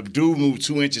mean, if a dude moved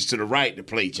 2 inches to the right, the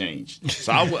play changed.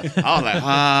 So I was like,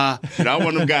 I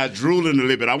want them guys drooling a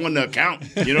little bit. I want the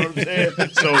accountant. You know what I'm saying?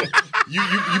 So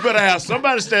you better have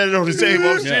somebody standing on the table.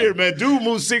 I'm serious, man. Dude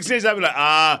moves 6 inches. I be like,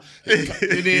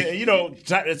 and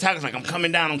then, Tyler's like, I'm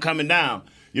coming down.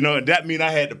 You know, and that mean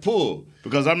I had to pull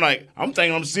because I'm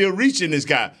thinking I'm still reaching this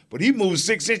guy, but he moved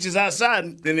 6 inches outside,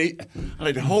 and then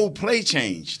the whole play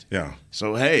changed. Yeah.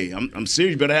 So hey, I'm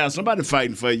serious. You better have somebody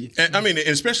fighting for you. And, I mean,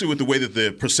 especially with the way that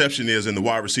the perception is in the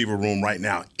wide receiver room right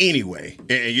now. Anyway,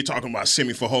 and you're talking about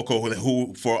Simi Fehoko,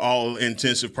 who, for all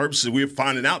intensive purposes, we're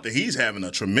finding out that he's having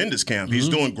a tremendous camp. He's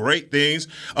doing great things.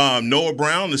 Noah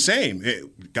Brown, the same.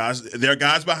 Guys, there are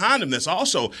guys behind him that's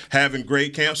also having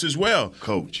great camps as well.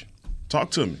 Coach, talk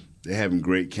to me. They're having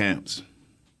great camps.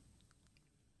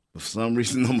 For some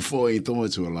reason, number 4 ain't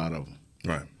throwing to a lot of them.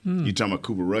 Right. You're talking about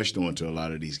Cooper Rush throwing to a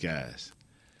lot of these guys.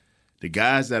 The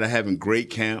guys that are having great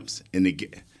camps and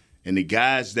the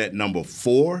guys that number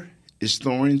 4 is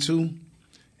throwing to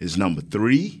is number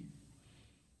 3,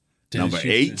 Dennis number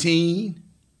Houston. 18,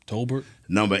 Tolbert,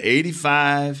 number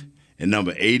 85, and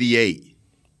number 88.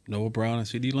 Noah Brown and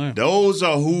C.D. Lamb. Those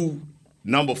are who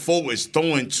number 4 is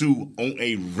throwing to on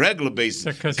a regular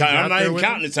basis. I'm not even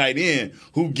counting the tight end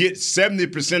who gets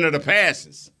 70% of the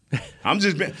passes. I'm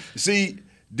just see.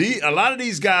 A lot of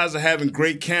these guys are having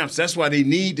great camps. That's why they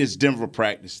need this Denver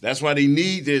practice. That's why they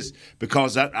need this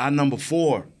because our number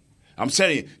 4. I'm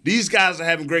telling you, these guys are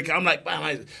having great camp. I'm like,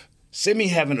 wow, Simi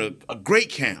having a great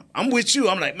camp. I'm with you.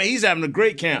 I'm like, man, he's having a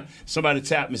great camp. Somebody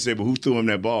tapped me and said, but who threw him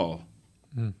that ball?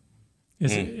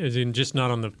 Is he just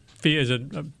not on the field? Is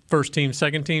it a first team,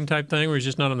 second team type thing where he's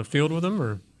just not on the field with them?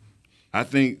 Or I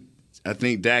think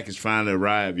Dak is finally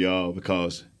arrived, y'all,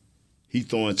 because he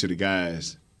throwing to the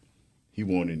guys he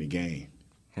wanted in the game.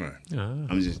 Right.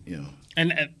 I'm just,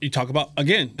 And you talk about,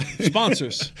 again,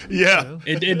 sponsors. Yeah.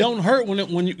 It don't hurt when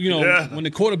when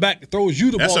the quarterback throws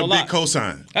you the That's ball a lot. That's a big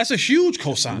cosign. That's a huge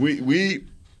cosign.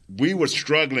 We were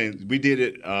struggling. We did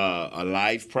it a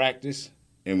live practice,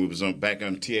 and we was back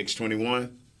on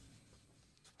TX21,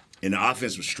 and the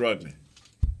offense was struggling.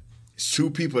 It's 2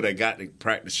 people that got the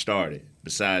practice started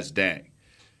besides Dak.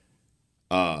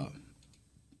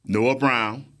 Noah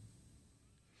Brown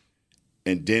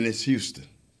and Dennis Houston.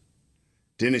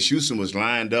 Dennis Houston was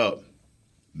lined up,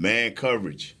 man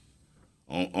coverage,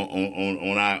 on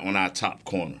our top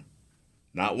corner.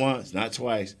 Not once, not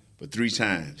twice, but 3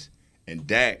 times. And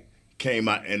Dak came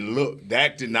out and looked.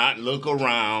 Dak did not look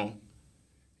around,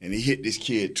 and he hit this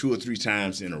kid 2 or 3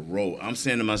 times in a row. I'm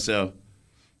saying to myself,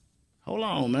 hold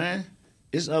on, man.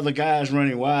 There's other guys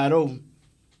running wide open,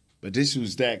 but this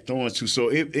was Dak throwing to. So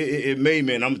it made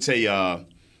me, and I'm going to tell y'all,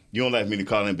 you don't like me to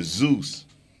call him, but Zeus,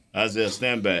 Isaiah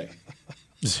Stanback.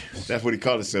 That's what he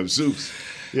called himself, Zeus.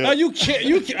 Yeah. Oh, you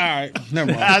can't. All right,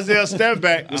 never mind. Isaiah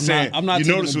Stanback was saying, I'm not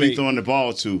you notice who he he's throwing the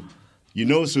ball to. You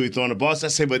notice who he's throwing the ball to. I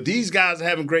say, but these guys are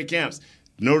having great camps.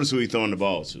 Notice who he's throwing the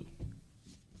ball to.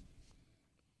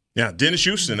 Yeah, Dennis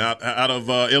Houston out of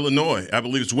Illinois. I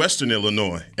believe it's Western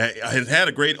Illinois. Has had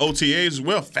a great OTA as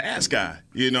well. Fast guy,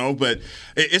 but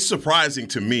it's surprising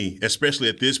to me, especially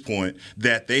at this point,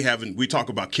 that they haven't – we talk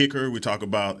about kicker, we talk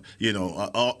about,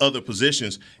 other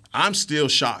positions. I'm still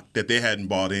shocked that they hadn't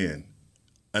bought in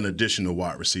an additional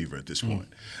wide receiver at this point.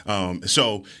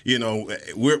 So,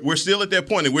 we're still at that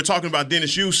point, and we're talking about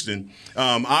Dennis Houston.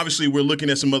 Obviously, we're looking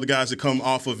at some other guys that come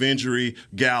off of injury,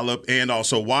 Gallup, and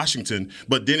also Washington.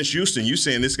 But Dennis Houston, you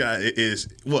saying this guy is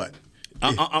what?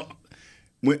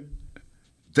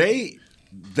 They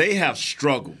have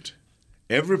struggled.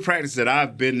 Every practice that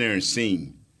I've been there and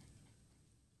seen,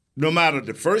 no matter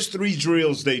the first 3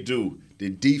 drills they do, the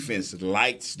defense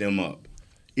lights them up.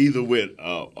 Either with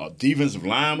a defensive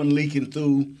lineman leaking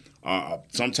through,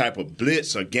 some type of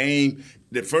blitz or game.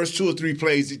 The first 2 or 3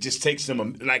 plays, it just takes them a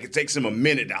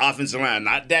minute. The offensive line,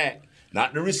 not Dak,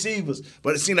 not the receivers,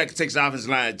 but it seems like it takes the offensive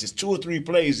line just 2 or 3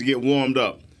 plays to get warmed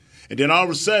up. And then all of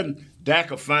a sudden,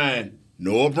 Dak will find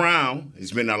Noah Brown.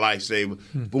 It's been a lifesaver.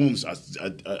 Boom,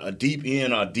 a deep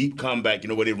end or a deep comeback,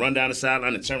 where they run down the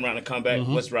sideline and turn around and come back.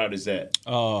 What route is that?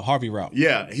 Harvey route.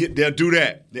 Yeah, they'll do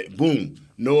that. Boom.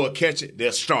 Noah catch it,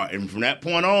 they'll start. And from that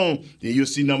point on, then you'll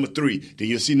see number 3. Then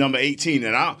you'll see number 18.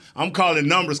 And I'm calling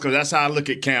numbers because that's how I look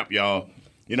at camp, y'all.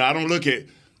 I don't look at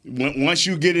 – once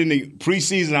you get in the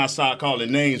preseason, I start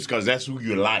calling names because that's who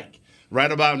you like.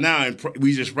 Right about now,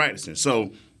 we just practicing.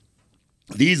 So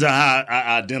these are how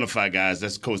I identify guys.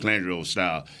 That's Coach Landry's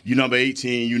style. You number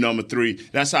 18, you number 3.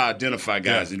 That's how I identify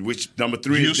guys. In which number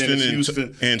 3 Houston is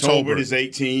Houston. And Tolbert is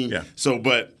 18. Yeah. So,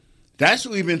 but that's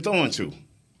who we've been throwing to.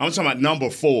 I'm talking about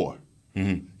number 4.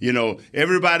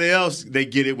 Everybody else, they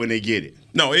get it when they get it.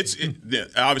 No,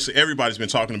 obviously everybody's been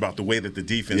talking about the way that the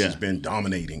defense has been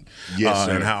dominating, yes,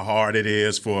 and how hard it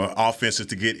is for offenses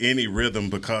to get any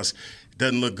rhythm because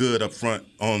doesn't look good up front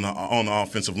on the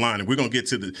offensive line. And we're going to get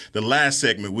to the last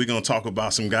segment. We're going to talk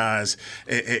about some guys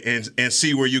and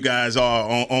see where you guys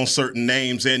are on certain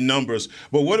names and numbers.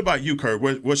 But what about you, Kurt?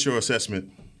 What's your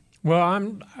assessment? Well,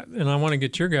 I want to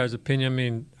get your guys' opinion. I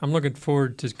mean, I'm looking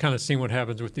forward to kind of seeing what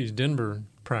happens with these Denver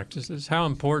practices. How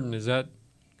important is that?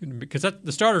 Because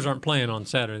the starters aren't playing on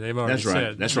Saturday. They've already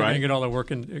said. That's they're right. going to get all their work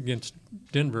against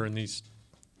Denver in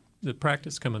the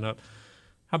practice coming up.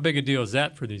 How big a deal is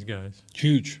that for these guys?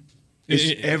 Huge.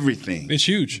 It's everything. It's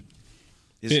huge.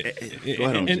 Go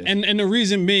ahead on, and the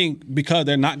reason being because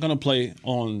they're not going to play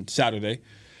on Saturday.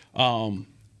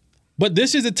 But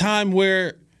this is a time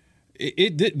where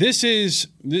this is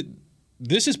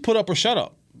put up or shut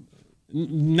up.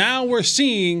 Now we're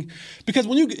seeing, because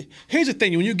here's the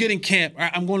thing, when you get in camp,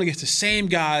 I'm going against the same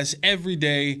guys every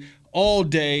day, all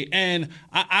day, and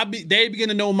they begin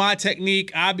to know my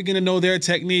technique, I begin to know their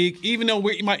technique, even though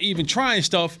we might even trying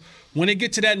stuff. When they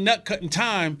get to that nut cutting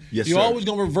time, you're always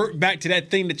going to revert back to that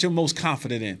thing that you're most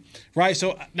confident in, right?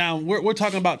 So now we're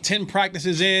talking about 10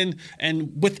 practices in,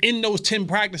 and within those 10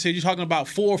 practices, you're talking about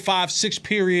 4, 5, 6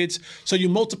 periods. So you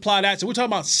multiply that. So we're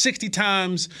talking about 60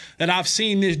 times that I've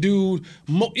seen this dude.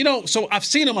 So I've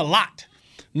seen him a lot.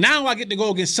 Now I get to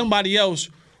go against somebody else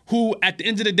who, at the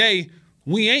end of the day,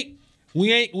 we ain't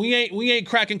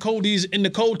cracking coldies in the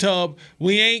cold tub.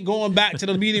 We ain't going back to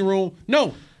the meeting room.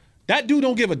 No. That dude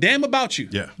don't give a damn about you.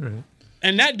 Yeah. Right.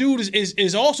 And that dude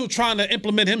is also trying to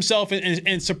implement himself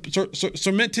and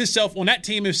cement himself on that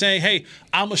team and saying, hey,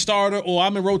 I'm a starter or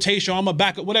I'm in rotation or I'm a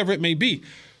backup, whatever it may be.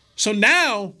 So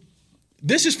now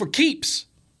this is for keeps.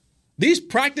 These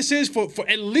practices for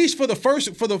at least for the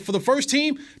first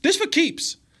team, this for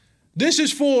keeps. This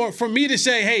is for me to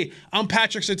say, hey, I'm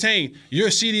Patrick Surtain. You're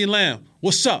CeeDee Lamb.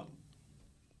 What's up?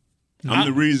 I'm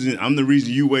the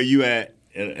reason you where you at.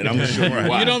 And I'm going to show you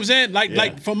why. You know what I'm saying?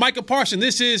 Like for Micah Parsons,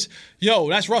 this is,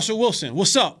 that's Russell Wilson.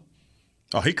 What's up?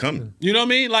 Oh, he coming. You know what I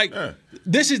mean? Like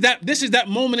this is that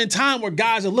moment in time where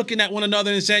guys are looking at one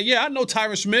another and saying, yeah, I know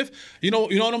Tyron Smith. You know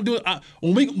what I'm doing?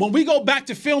 When we go back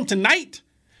to film tonight,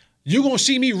 you're going to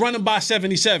see me running by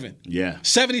 77. Yeah.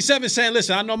 77 saying,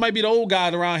 listen, I know I might be the old guy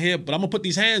around here, but I'm going to put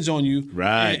these hands on you.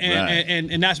 Right,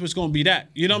 and that's what's going to be that.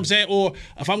 You know what I'm saying? Or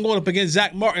if I'm going up against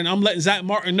Zach Martin, I'm letting Zach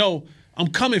Martin know I'm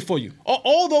coming for you.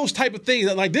 All those type of things.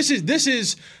 Like this is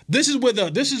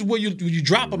where you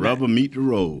drop them. Rubber meet the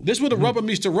road. This is where the rubber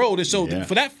meets the road. And so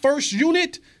for that first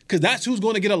unit, because that's who's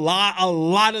going to get a lot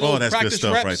of those that's practice good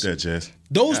stuff reps. right there, Jess.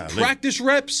 Those practice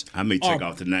reps. I may take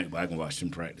off tonight, but I can watch them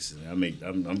practices. I'm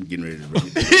getting ready to run.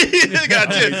 You got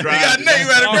Nate ready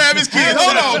to grab his kids.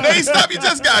 Hold on, Nate, stop! You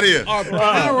just got here. Are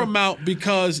paramount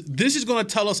because this is going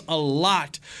to tell us a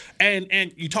lot.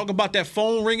 And you talk about that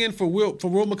phone ringing for Will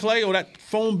McClay or that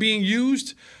phone being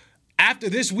used. After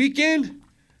this weekend,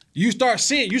 you start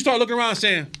looking around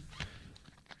saying,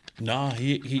 nah,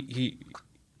 he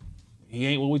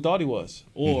ain't what we thought he was.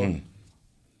 Or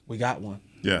we got one.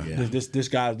 Yeah. This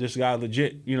guy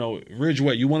legit.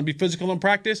 Ridgeway. You want to be physical in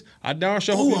practice? I darn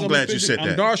sure hope I'm glad you said that.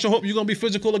 I darn sure hope you're gonna be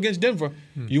physical against Denver.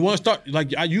 You want to start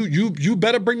you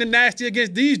better bring the nasty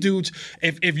against these dudes.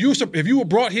 If you were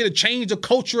brought here to change the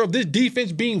culture of this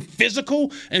defense being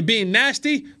physical and being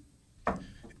nasty.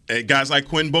 Hey, guys like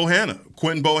Quentin Bohanna,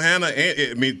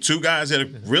 two guys that are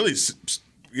really.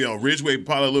 Ridgeway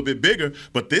probably a little bit bigger,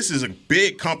 but this is a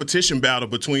big competition battle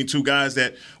between two guys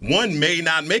that one may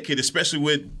not make it, especially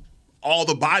with all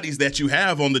the bodies that you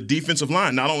have on the defensive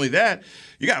line. Not only that,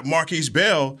 you got Marquise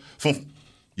Bell from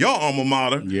your alma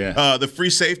mater, the free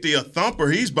safety, a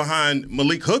thumper. He's behind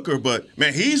Malik Hooker, but,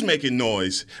 man, he's making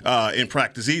noise in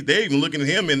practice. They're even looking at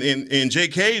him in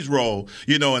JK's role,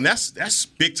 and that's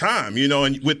big time,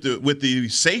 and with the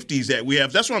safeties that we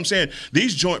have. That's what I'm saying.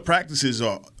 These joint practices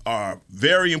are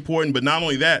very important, but not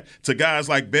only that, to guys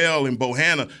like Bell and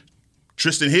Bohanna,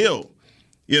 Tristan Hill,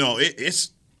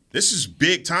 this is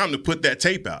big time to put that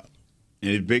tape out.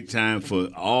 And it's big time for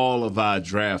all of our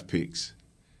draft picks.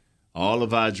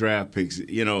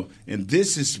 And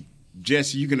this is,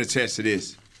 Jesse, you can attest to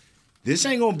this. This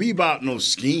ain't going to be about no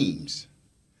schemes.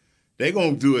 They're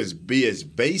going to be as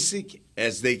basic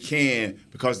as they can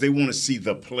because they want to see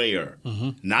the player,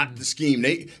 not the scheme.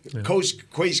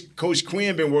 Coach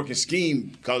Quinn been working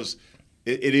scheme because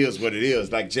it is what it is.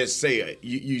 Like Jess say,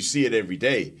 you see it every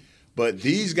day. But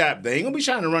these guys, they ain't going to be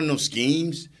trying to run no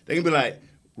schemes. They're going to be like,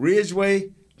 Ridgeway,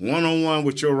 one-on-one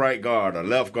with your right guard or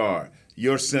left guard.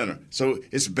 Your center. So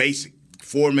it's basic.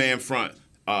 4-man front.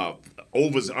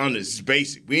 Overs, unders. It's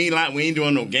basic. We ain't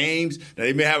doing no games. Now,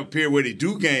 they may have a period where they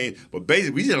do games, but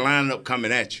basically we just lining up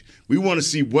coming at you. We want to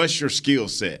see what's your skill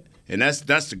set. And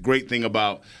that's the great thing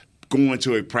about going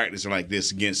to a practice like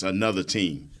this against another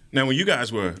team. Now, when you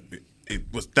guys it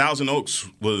was Thousand Oaks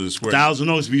was where? Thousand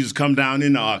Oaks, we used to come down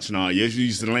into Oxnard. Yes, we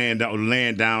used to land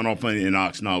down up in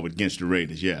Oxnard against the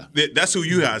Raiders, yeah. That's who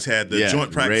you guys had the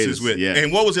joint practices Raiders, with. Yeah.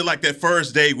 And what was it like that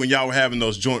first day when y'all were having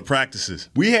those joint practices?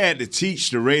 We had to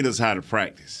teach the Raiders how to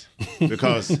practice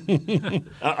because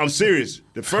I'm serious.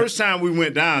 The first time we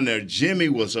went down there, Jimmy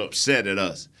was upset at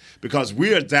us because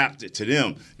we adapted to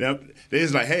them. They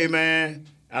was like, hey, man,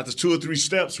 after 2 or 3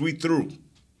 steps, we through.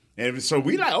 And so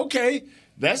we like, okay,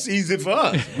 that's easy for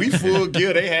us. We full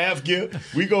gear, they half gear.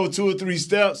 We go 2 or 3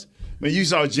 steps. Man, you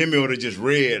saw Jimmy with just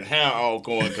red hair all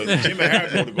going because Jimmy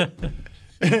hair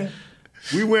go.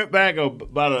 We went back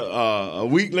about a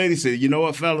week later. He said, you know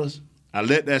what, fellas? I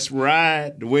let that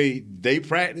ride the way they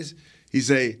practice. He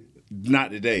said,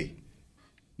 not today.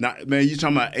 Man, you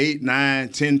talking about 8, 9,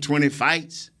 10, 20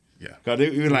 fights? Yeah. Because they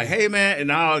were like, hey, man, and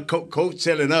now coach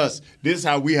telling us this is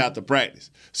how we have to practice.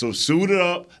 So suit it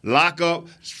up, lock up,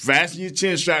 fasten your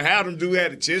chin strap. How them dude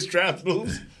had the chin strap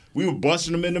loose? We were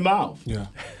busting them in the mouth. Yeah.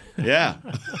 Yeah.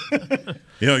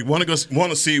 You want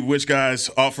to see which guys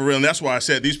are for real. And that's why I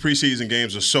said these preseason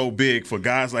games are so big for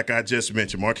guys like I just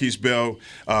mentioned. Marquise Bell,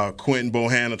 Quentin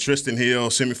Bohanna, Tristan Hill,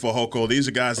 Simi Fehoko. These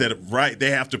are guys that, they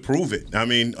have to prove it. I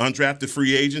mean, undrafted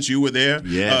free agents, you were there.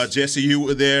 Yes. Jesse, you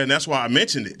were there. And that's why I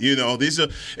mentioned it. These are,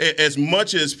 as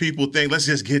much as people think, let's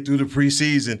just get through the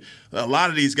preseason, a lot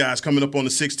of these guys coming up on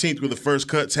the 16th where the first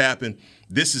cuts happen,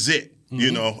 this is it.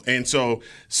 And so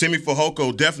Simi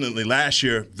Fehoko definitely last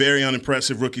year, very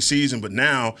unimpressive rookie season, but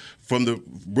now from the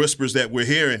whispers that we're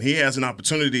hearing, he has an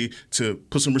opportunity to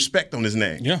put some respect on his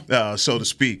name, so to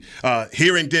speak.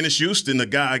 Hearing Dennis Houston, the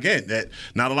guy, again, that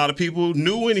not a lot of people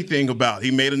knew anything about.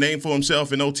 He made a name for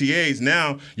himself in OTAs.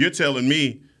 Now you're telling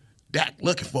me Dak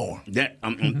looking for him.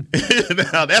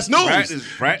 Now, that's news.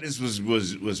 Practice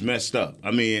was messed up.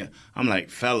 I mean, I'm like,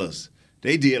 fellas,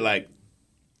 they did like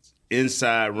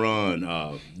inside run,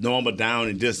 normal down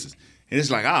and distance. And it's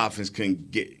like our offense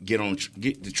couldn't get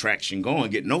the traction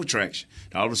going, get no traction.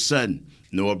 All of a sudden,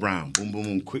 Noah Brown, boom, boom,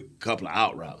 boom, quick couple of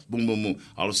out routes, boom, boom, boom.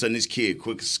 All of a sudden, this kid,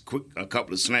 quick a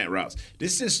couple of slant routes.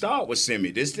 This didn't start with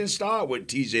Simi. This didn't start with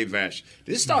T.J. Vash.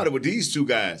 This started with these 2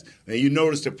 guys. And you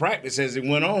notice the practice as it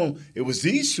went on, it was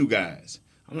these 2 guys.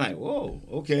 I'm like, whoa,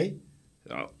 okay.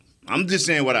 I'm just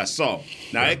saying what I saw.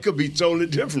 Now, it could be totally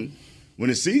different. When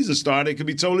the season started, it could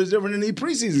be totally different in these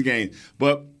preseason games.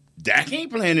 But Dak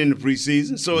ain't playing in the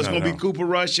preseason, so it's going to be Cooper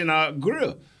Rush and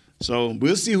Grill. So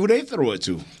we'll see who they throw it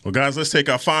to. Well, guys, let's take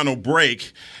our final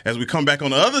break. As we come back on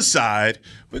the other side,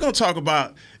 we're going to talk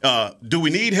about do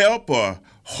we need help or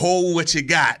hold what you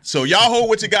got? So y'all hold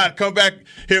what you got. Come back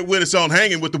here with us on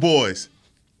Hanging with the Boys.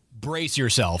 Brace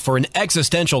yourself for an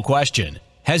existential question.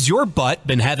 Has your butt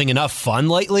been having enough fun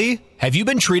lately? Have you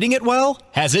been treating it well?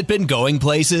 Has it been going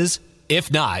places? If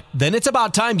not, then it's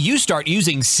about time you start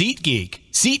using SeatGeek.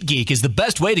 SeatGeek is the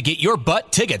best way to get your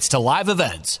butt tickets to live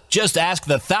events. Just ask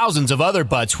the thousands of other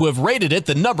butts who have rated it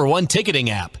the #1 ticketing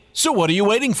app. So what are you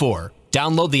waiting for?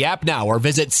 Download the app now or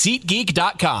visit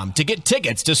SeatGeek.com to get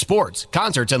tickets to sports,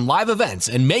 concerts, and live events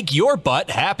and make your butt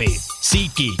happy.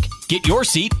 SeatGeek. Get your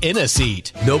seat in a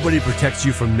seat. Nobody protects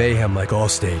you from mayhem like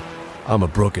Allstate. I'm a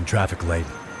broken traffic light.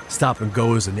 Stop and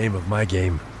go is the name of my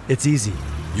game. It's easy.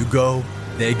 You go,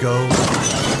 they go.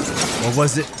 Or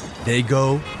was it they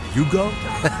go, you go?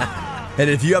 And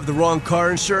if you have the wrong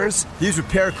car insurance, these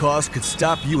repair costs could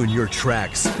stop you in your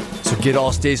tracks. So get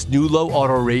Allstate's new low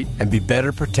auto rate and be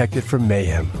better protected from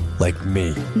mayhem, like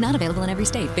me. Not available in every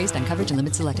state based on coverage and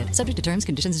limits selected. Subject to terms,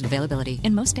 conditions, and availability.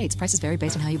 In most states, prices vary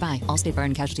based on how you buy. Allstate Bar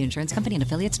and Casualty Insurance Company and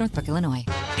affiliates, Northbrook, Illinois.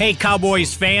 Hey,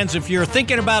 Cowboys fans, if you're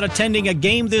thinking about attending a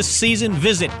game this season,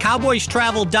 visit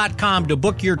CowboysTravel.com to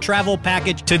book your travel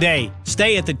package today.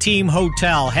 Stay at the team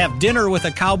hotel, have dinner with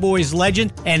a Cowboys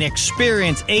legend, and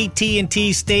experience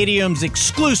AT&T Stadium's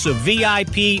exclusive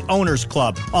VIP Owners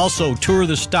Club. Also, tour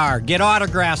the Star, get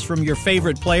autographs from your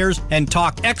favorite players, and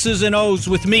talk X's and O's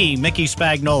with me, Mickey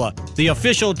Spagnola. The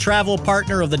official travel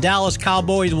partner of the Dallas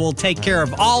Cowboys will take care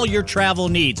of all your travel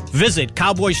needs. Visit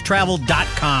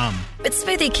CowboysTravel.com. With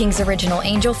Smoothie King's original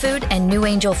Angel Food and new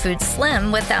Angel Food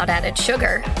Slim without added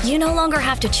sugar, you no longer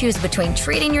have to choose between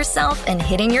treating yourself and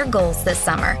hitting your goals this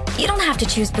summer. You don't have to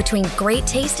choose between great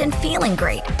taste and feeling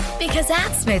great. Because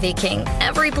at Smoothie King,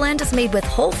 every blend is made with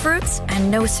whole fruits and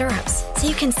no syrups, so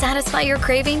you can satisfy your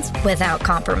cravings without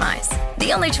compromise.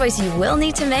 The only choice you will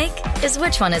need to make is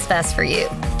which one is best for you.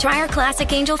 Try our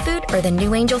classic Angel Food or the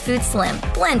new Angel Food Slim,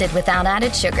 blended without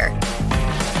added sugar.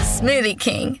 Smoothie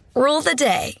King, rule the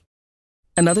day.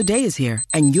 Another day is here,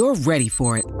 and you're ready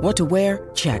for it. What to wear?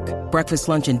 Check. Breakfast,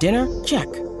 lunch, and dinner? Check.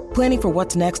 Planning for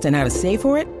what's next and how to save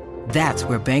for it? That's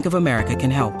where Bank of America can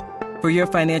help. For your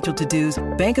financial to-dos,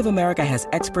 Bank of America has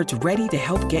experts ready to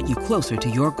help get you closer to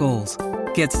your goals.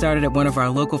 Get started at one of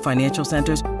our local financial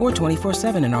centers or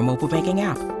 24/7 in our mobile banking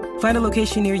app. Find a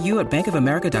location near you at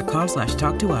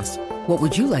bankofamerica.com/talktous. What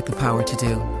would you like the power to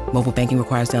do? Mobile banking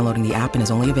requires downloading the app and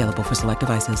is only available for select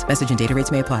devices. Message and data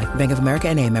rates may apply. Bank of America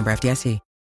N.A., member FDIC.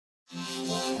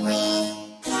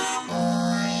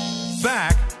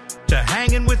 Back to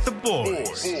Hanging with the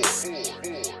Boys.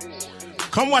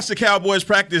 Come watch the Cowboys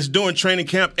practice during training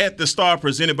camp at the Star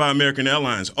presented by American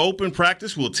Airlines. Open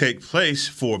practice will take place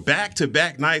for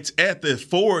back-to-back nights at the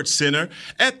Ford Center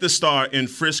at the Star in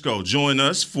Frisco. Join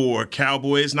us for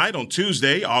Cowboys Night on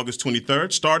Tuesday, August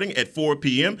 23rd, starting at 4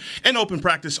 p.m., and open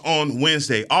practice on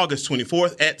Wednesday, August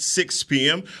 24th at 6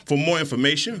 p.m. For more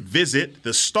information, visit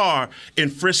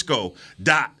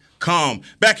thestarinfrisco.com.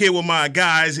 Back here with my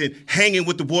guys and hanging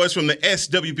with the boys from the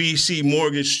SWBC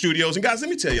Mortgage Studios. And guys, let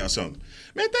me tell y'all something.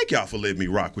 Man, thank y'all for letting me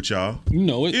rock with y'all. You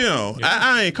know it. You know, yeah.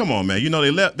 I ain't, come on, man. You know,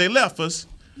 they left us,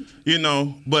 you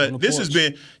know, but this has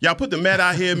been, y'all put the mat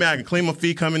out here, man. I can clean my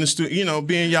feet, come in the studio, you know,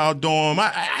 be in y'all dorm.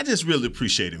 I just really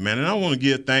appreciate it, man. And I want to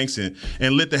give thanks and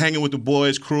let the Hanging with the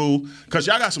Boys crew, because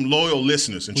y'all got some loyal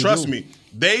listeners. And trust me,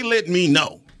 they let me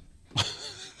know.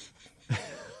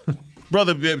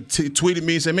 Brother tweeted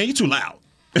me and said, man, you too loud.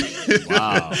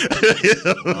 Wow.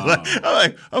 I'm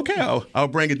like, okay, I'll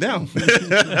bring it down.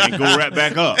 And go right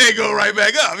back up. And go right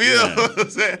back up. You know what I'm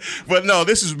saying? But no,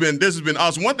 this has been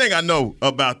awesome. One thing I know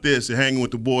about this and Hanging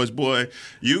with the Boys, boy,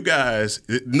 you guys,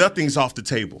 nothing's off the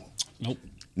table. Nope.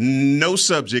 No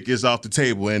subject is off the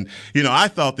table. And, you know, I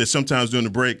thought that sometimes during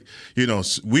the break, you know,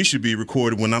 we should be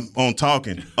recorded when I'm on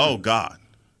talking. Oh, God.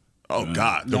 Oh,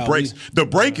 God. The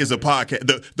break is a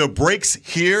podcast. The breaks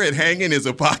here at Hanging is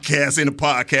a podcast in a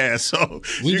podcast. So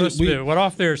what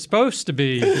off there is supposed to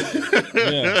be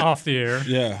off the air.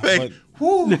 Yeah.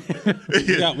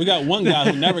 We got one guy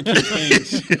who never keeps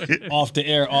things off the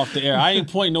air. I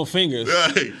ain't pointing no fingers.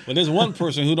 Right. But there's one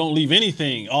person who don't leave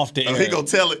anything off the air. He gonna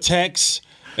tell it. Text.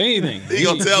 Anything. He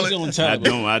gonna tell it. I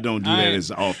don't do that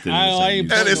as often as I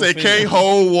used to. And it's a can't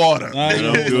hold water. I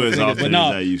don't do it as often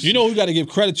as I used to. You know who got to give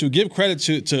credit to? Give credit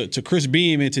to Chris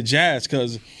Beam and to Jazz,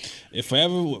 because if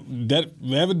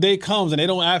whenever day comes and they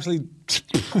don't actually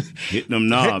hit them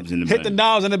knobs in the back. Hit the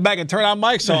knobs in the back and turn our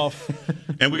mics off.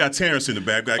 And we got Terrence in the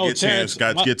back. Got to get Terrence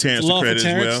the credit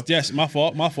as well. Yes, my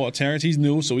fault. Terrence, he's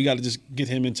new, so we got to just get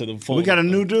him into the fold. We got a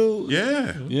new dude.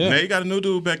 Yeah. Now you got a new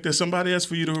dude back there. Somebody else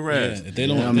for you to harass. Yeah, they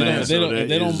don't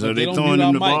throwing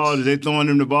him the ball. They throwing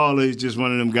him the ball. He's just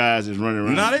one of them guys that's running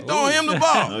around. No, they throwing him the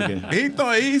ball. Okay.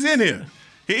 He's in here.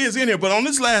 He is in here. But on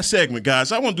this last segment,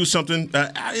 guys, I want to do something.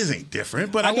 This ain't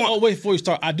different, but wait, before you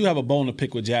start, I do have a bone to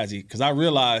pick with Jazzy, because I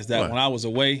realized that when I was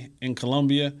away in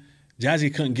Colombia,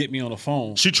 Jazzy couldn't get me on the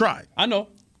phone. She tried. I know,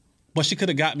 but she could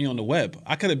have got me on the web.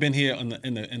 I could have been here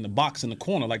in the box in the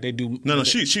corner like they do. No,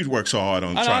 she worked so hard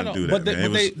on trying to do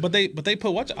that. But they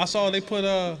put what? I saw they put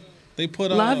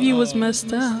Live View was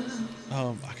messed up.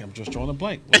 I'm just drawing a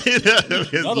blank.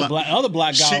 Other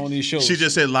black guy on these shows. She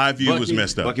just said Live View was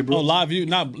messed up. Live View?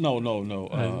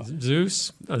 No.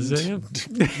 Zeus, Isaiah.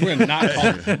 We're not.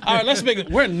 All right, let's make it.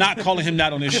 We're not calling him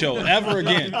that on this show ever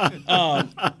again.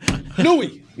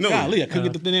 Nui. Golly, I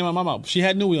couldn't get the name out of my mouth. She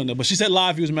had Nui on there, but she said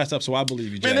Live View was messed up, so I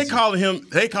believe you, Jazzy. Man,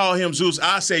 they call him Zeus.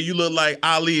 I say you look like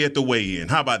Ali at the weigh-in.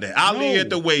 How about that? Ali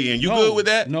at the weigh-in. You good with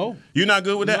that? No. You're not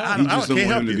good with that? I just don't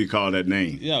want him to be called that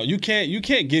name. Yeah, you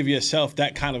can't give yourself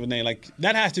that kind of a name. Like,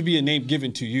 that has to be a name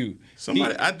given to you.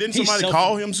 Somebody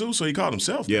call him Zeus, or he called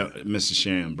himself? Yeah, Mr.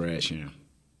 Sham, Brad Sham.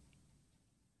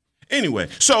 Anyway,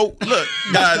 so look,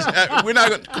 guys, we're not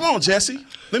going to. Come on, Jesse.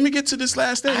 Let me get to this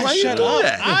last thing. Why you do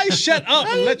that? I shut up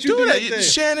and let you do that thing.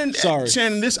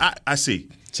 Shannon, this, I see.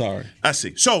 Sorry. I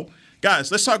see. So, guys,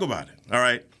 let's talk about it, all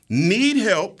right? Need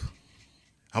help,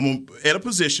 I'm at a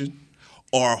position,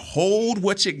 or hold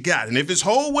what you got. And if it's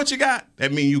hold what you got,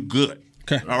 that means you good.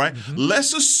 Okay. All right? Mm-hmm.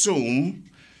 Let's assume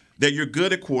that you're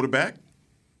good at quarterback.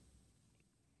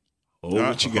 Hold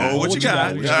what you got. Hold what you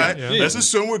got. All right. Yeah. Let's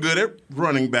assume we're good at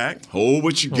running back. Hold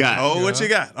what you got. Hold what you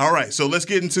got. All right. So let's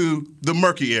get into the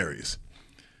murky areas.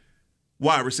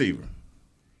 Wide receiver.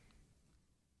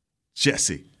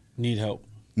 Jesse. Need help.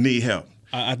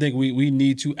 I think we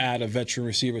need to add a veteran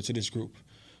receiver to this group.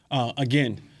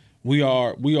 Again, we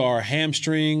are a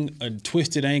hamstring, a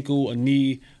twisted ankle, a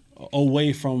knee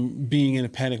away from being in a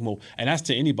panic mode. And that's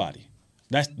to anybody.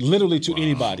 That's literally to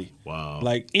anybody. Wow.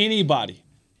 Like anybody.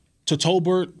 To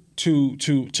Tolbert,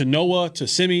 to Noah, to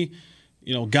Simi,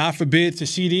 God forbid, to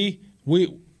CD.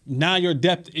 Now your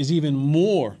depth is even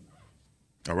more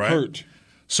hurt.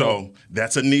 So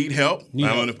that's a need help.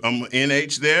 I'm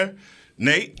NH there.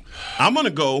 Nate, I'm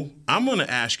going to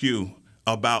ask you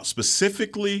about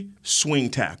specifically swing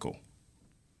tackle.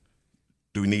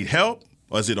 Do we need help,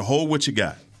 or is it a hold what you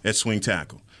got at swing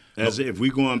tackle? If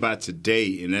we're going by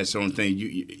today, and that's the only thing,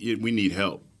 we need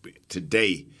help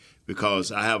today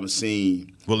because I haven't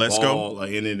seen Ball or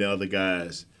any of the other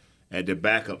guys at the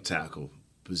backup tackle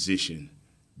position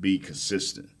be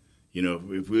consistent. You know,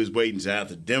 if we was waiting to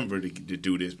after Denver to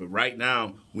do this, but right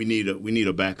now we need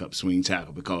a backup swing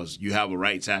tackle because you have a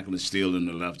right tackle and still in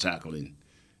the left tackle,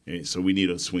 and so we need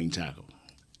a swing tackle.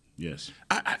 Yes.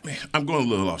 I'm going a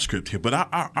little off script here, but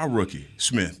our rookie,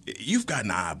 Smith, you've gotten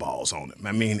eyeballs on him.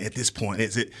 I mean, at this point,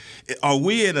 are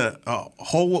we in a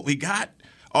hole what we got,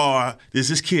 or does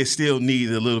this kid still need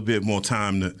a little bit more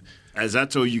time to? As I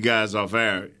told you guys off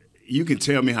air, you can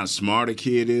tell me how smart a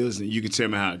kid is, and you can tell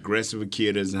me how aggressive a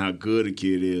kid is and how good a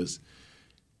kid is.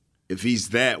 If he's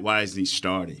that, why isn't he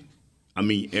starting? I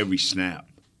mean, every snap.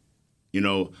 You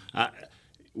know,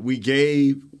 we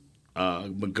gave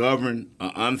McGovern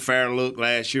an unfair look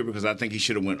last year because I think he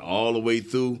should have went all the way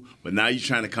through. But now you're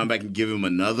trying to come back and give him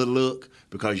another look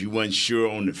because you wasn't sure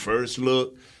on the first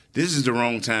look. This is the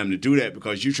wrong time to do that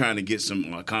because you're trying to get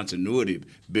some continuity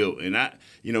built. And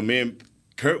me and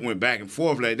Kurt went back and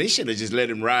forth. Like, they should have just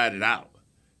let him ride it out,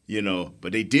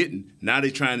 but they didn't. Now they're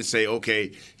trying to say,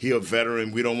 okay, he's a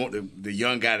veteran. We don't want the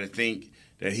young guy to think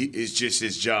that it's just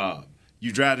his job.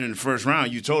 You drafted in the first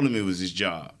round. You told him it was his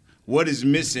job. What is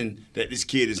missing that this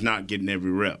kid is not getting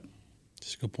every rep?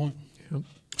 That's a good point. Yep.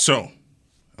 So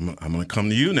I'm going to come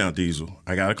to you now, Diesel.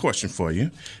 I got a question for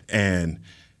you. And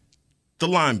the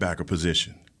linebacker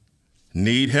position,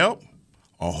 need help?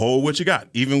 Or hold what you got,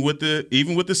 even with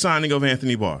the signing of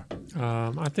Anthony Barr?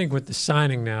 I think with the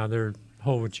signing now, they're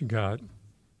hold what you got.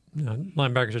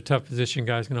 Linebacker's a tough position.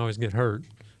 Guys can always get hurt,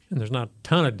 and there's not a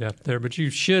ton of depth there. But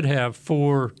you should have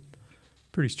 4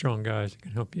 pretty strong guys that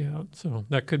can help you out. So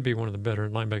that could be one of the better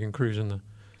linebacking crews in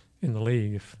the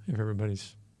league if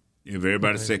everybody's. If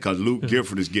everybody say, because Luke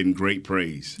Gifford is getting great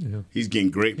praise. Yeah. He's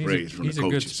getting great praise from the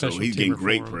coaches. So he's getting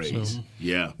great praise. So.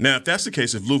 Yeah. Now, if that's the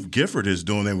case, if Luke Gifford is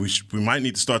doing that, we might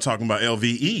need to start talking about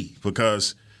LVE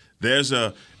because there's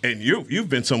and you've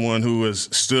been someone who has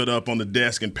stood up on the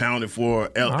desk and pounded for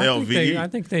LVE. I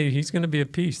think he's going to be a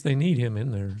piece. They need him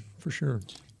in there for sure.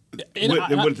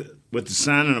 With the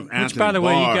signing of Anthony Barr. Which, by the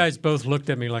way, you guys both looked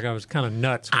at me like I was kind of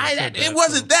nuts. It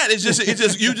wasn't that. It's just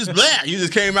you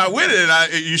just came out with it,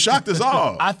 and you shocked us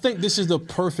all. I think this is the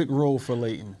perfect role for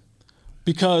Leighton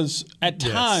because at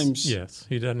times, yes,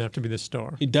 he doesn't have to be the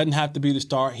star. He doesn't have to be the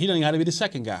star. He doesn't have to be the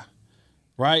second guy,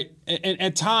 right? And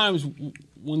at times,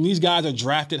 when these guys are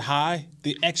drafted high,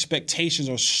 the expectations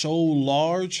are so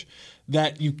large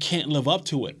that you can't live up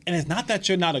to it. And it's not that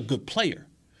you're not a good player,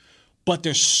 but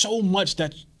there's so much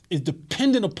that is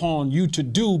dependent upon you to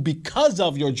do because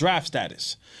of your draft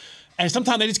status. And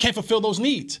sometimes they just can't fulfill those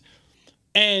needs.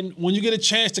 And when you get a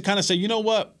chance to kind of say, you know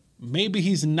what, maybe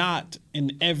he's not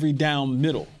an every down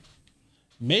middle.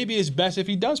 Maybe it's best if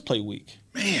he does play weak.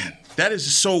 Man, that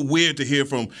is so weird to hear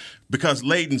from because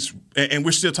Leighton's, and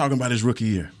we're still talking about his rookie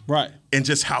year. Right. And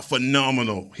just how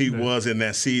phenomenal he was in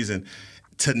that season.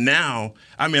 To now,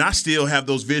 I mean, I still have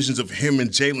those visions of him and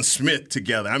Jalen Smith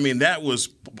together. I mean, that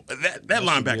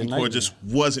linebacking core just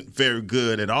wasn't very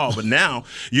good at all. But now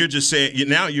you're just saying,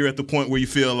 now you're at the point where you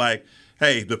feel like,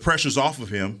 hey, the pressure's off of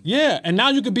him. Yeah, and now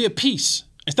you could be a piece.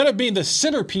 Instead of being the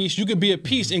centerpiece, you could be a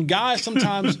piece. And guys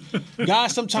sometimes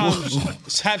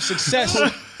have success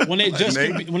when they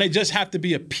just have to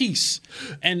be a piece,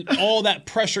 and all that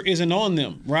pressure isn't on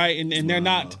them, right? And they're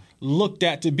not looked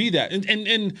at to be that.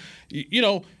 And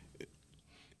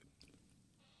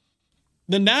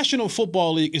the National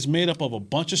Football League is made up of a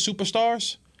bunch of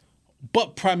superstars,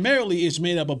 but primarily it's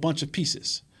made up of a bunch of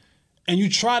pieces. And you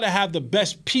try to have the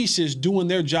best pieces doing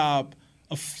their job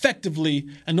effectively,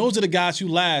 and those are the guys who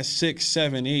last 6,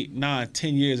 7, 8, 9,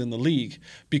 10 years in the league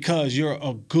because you're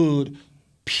a good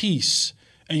piece.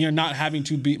 And you're not having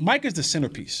to be. Mike is the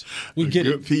centerpiece. We get it.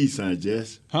 A good piece, huh,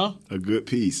 Jess? Huh? A good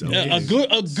piece. Okay. A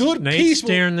good Nate's piece.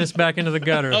 Steering this back into the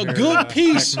gutter. A good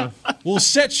piece will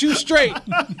set you straight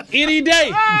any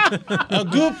day. A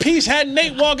good piece had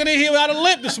Nate walking in here without a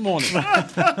limp this morning.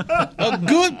 A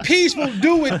good piece will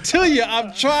do it to you.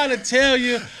 I'm trying to tell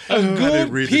you. A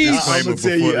good piece. I'm gonna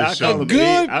tell you.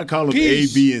 I call them A,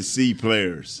 B, and C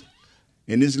players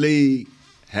in this league.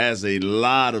 Has a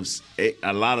lot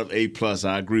of A plus.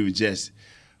 I agree with Jesse,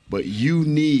 but you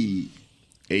need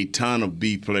a ton of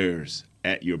B players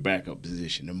at your backup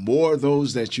position. The more of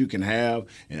those that you can have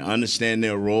and understand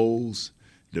their roles,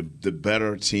 the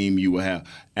better team you will have.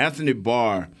 Anthony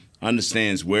Barr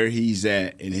understands where he's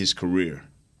at in his career.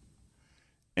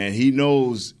 And he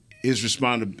knows his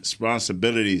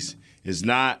responsibilities is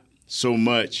not so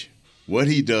much what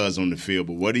he does on the field,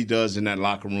 but what he does in that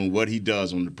locker room, what he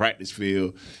does on the practice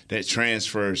field that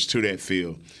transfers to that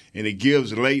field. And it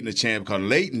gives Leighton a chance because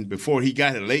Leighton, before he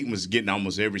got here, Leighton was getting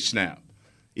almost every snap,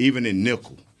 even in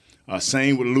nickel.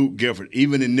 Same with Luke Gifford,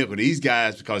 even in nickel. These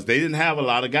guys, because they didn't have a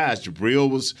lot of guys. Jabril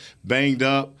was banged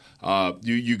up.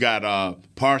 You got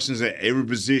Parsons at every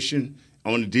position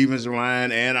on the defensive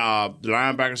line and the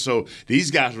linebacker. So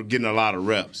these guys were getting a lot of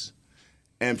reps.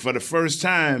 And for the first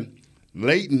time,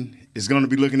 Leighton is going to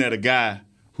be looking at a guy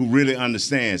who really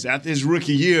understands. After his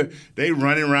rookie year, they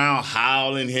running around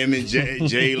howling him and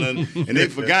Jalen, and they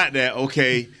forgot that,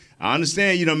 okay, I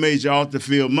understand you done made your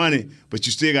off-the-field money, but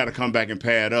you still got to come back and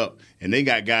pad up. And they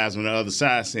got guys on the other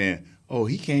side saying, oh,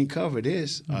 he can't cover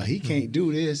this, he can't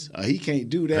do this, he can't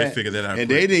do that. They figured that out and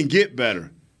quick. They didn't get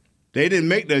better. They didn't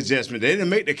make the adjustment. They didn't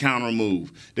make the counter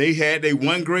move. They had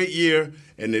one great year,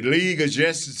 and the league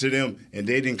adjusted to them, and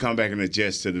they didn't come back and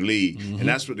adjust to the league. And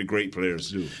that's what the great players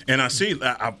do. And I see,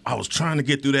 I was trying to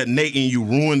get through that, Nate, and you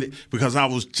ruined it because I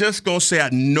was just going to say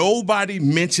nobody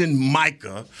mentioned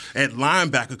Micah at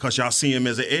linebacker because y'all see him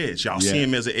as an edge. Y'all see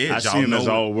him as an edge. I see him as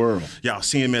all-world. Y'all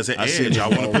see him as an edge.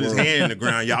 Y'all want to put his hand in the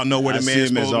ground. Y'all know where the man's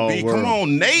supposed to be. Come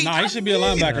on, Nate. Nah, he should be a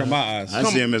linebacker in my eyes. I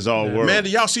see him as all-world. Man, do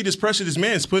y'all see this pressure this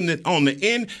man's putting it on the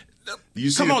end? You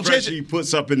see the pressure he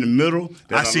puts up in the middle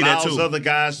that allows other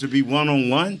guys to be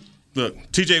one-on-one?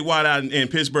 Look, T.J. Watt out in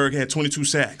Pittsburgh had 22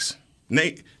 sacks.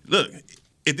 Nate, look,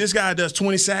 if this guy does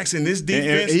 20 sacks in this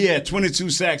defense. And he had 22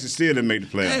 sacks and still didn't make the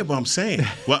playoffs. Hey, but I'm saying.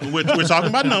 we're talking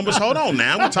about numbers. Hold on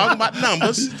now. We're talking about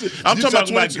numbers. I'm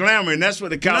talking about glamour, and that's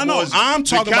what the Cowboys. No, I'm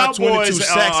talking about 22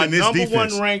 sacks in this defense.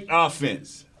 Number one ranked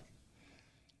offense.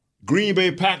 Green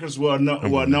Bay Packers were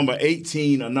number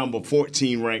 18 or number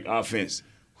 14 ranked offense.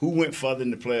 Who went further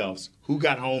in the playoffs? Who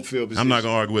got home field position? I'm not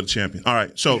going to argue with a champion. All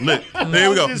right, so look,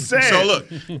 there we go. So look,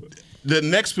 the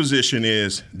next position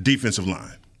is defensive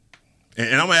line.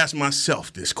 And I'm going to ask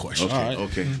myself this question.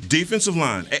 Okay. Defensive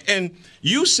line. And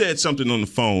you said something on the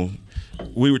phone.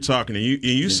 We were talking, and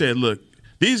you said, look,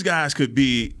 these guys could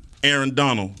be Aaron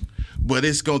Donald, but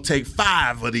it's going to take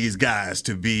 5 of these guys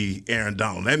to be Aaron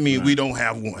Donald. That means we don't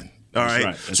have one. All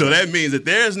right. So that means that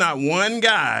there's not one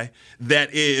guy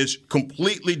that is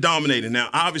completely dominating. Now,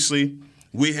 obviously,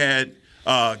 we had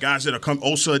guys that are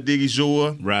Osa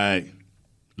Odighizuwa. Right.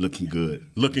 Looking good.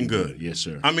 Looking good. Yes,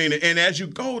 sir. I mean, and as you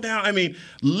go down, I mean,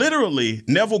 literally,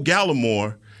 Neville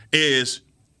Gallimore is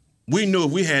 – we knew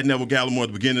if we had Neville Gallimore at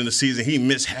the beginning of the season, he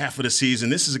missed half of the season.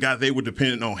 This is a guy they were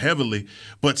dependent on heavily.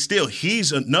 But still,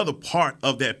 he's another part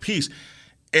of that piece.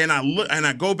 And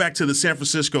I go back to the San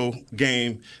Francisco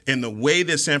game and the way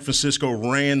that San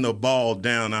Francisco ran the ball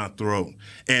down our throat.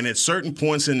 And at certain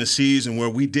points in the season where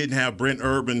we didn't have Brent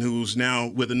Urban, who's now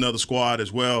with another squad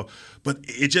as well, but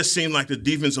it just seemed like the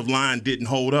defensive line didn't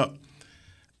hold up.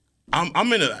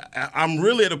 I'm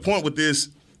really at a point with this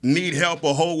need help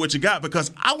or hold what you got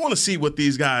because I want to see what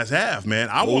these guys have, man.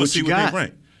 I want to see what they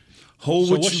bring.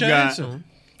 Hold what you got.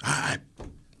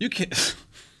 You can't.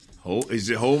 Is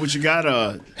it hold what you got?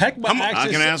 Heck, I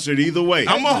can answer it either way.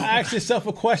 I'm gonna ask yourself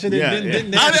a question and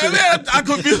didn't answer it. I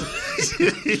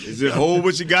confused. Is it hold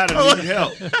what you got and need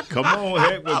help? Come on,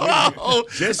 Heck.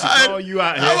 Jesse call you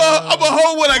out here. I'm going to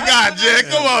hold what I got, Jack.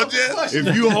 Come on, Jack.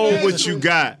 If you hold what you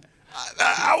got.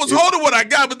 I was holding what I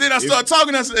got, but then I started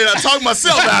talking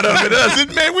myself out of it. I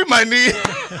said, man, we might need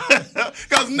 –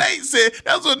 because Nate said –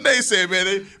 that's what Nate said,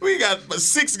 man. We got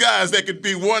 6 guys that could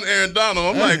be one Aaron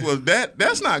Donald. I'm like, well,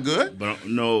 that's not good. But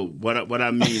no, what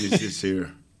I mean is this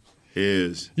here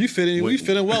is – we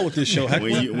fitting well with this show. Heck,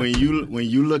 when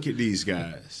you look at these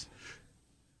guys,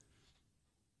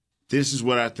 this is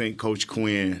what I think Coach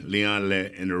Quinn, Leon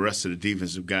Lett, and the rest of the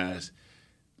defensive guys,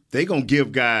 they going to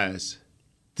give guys –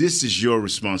 this is your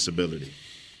responsibility.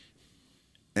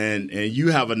 And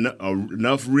you have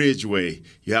enough Ridgeway.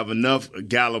 You have enough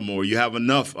Gallimore. You have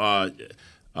enough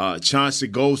Chauncey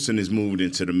Golston is moved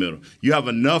into the middle. You have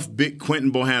enough big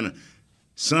Quentin Bohanna.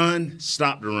 Son,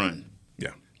 stop the run.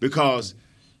 Yeah. Because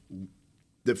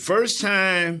the first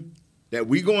time that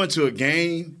we go into a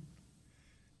game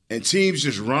and teams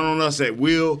just run on us at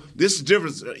will, this is the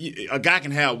difference. A guy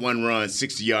can have one run,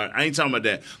 60 yards. I ain't talking about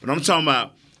that. But I'm talking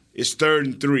about it's 3rd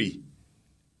and 3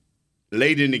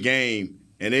 late in the game,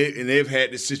 and they've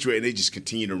had this situation, and they just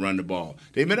continue to run the ball.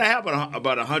 They may not have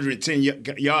about 110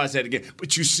 yards at the game,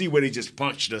 but you see where they just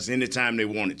punched us anytime they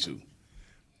wanted to.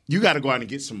 You got to go out and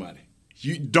get somebody.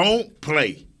 You don't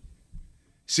play.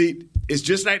 See, it's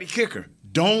just like the kicker.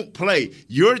 Don't play.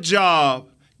 Your job,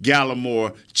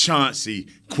 Gallimore, Chauncey,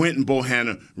 Quentin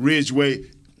Bohanna, Ridgeway,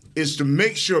 is to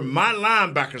make sure my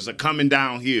linebackers are coming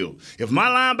downhill. If my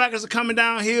linebackers are coming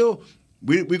downhill,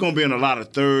 we're going to be in a lot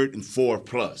of 3rd and 4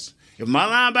 plus. If my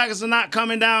linebackers are not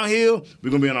coming downhill,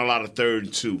 we're going to be in a lot of 3rd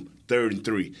and 2, 3rd and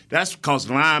 3. That's because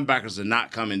linebackers are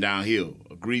not coming downhill.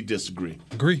 Agree, disagree?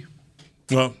 Agree.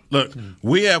 Well, look,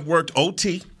 we have worked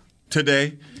OT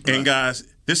today, and guys,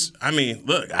 we're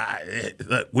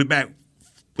back.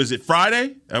 Was it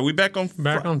Friday? Are we back on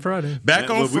Friday?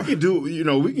 We can do.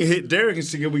 We can hit Derek and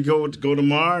see if we go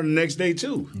tomorrow and the next day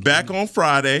too. Back on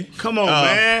Friday. Come on,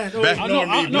 man.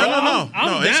 No.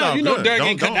 I'm down. You know, Derek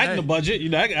ain't cut that in the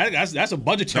budget. That's a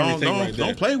budgetary thing right there.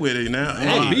 Don't play with it now.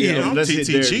 I'm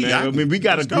TTG. Derek, man. We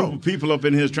got a group of people up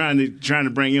in here trying to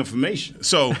bring information.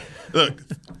 So. Look,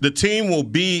 the team will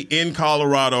be in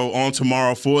Colorado on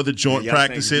tomorrow for the joint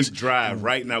practices. Think we drive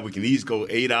right now. We can easily go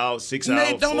 8 hours, 6 hours.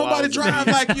 Nate, don't nobody drive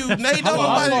like you. Nate, don't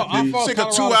nobody take a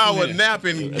 2-hour nap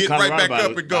and get right back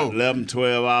up and go. 11,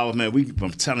 12 hours, man.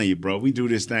 I'm telling you, bro. We do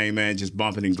this thing, man, just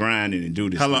bumping and grinding and do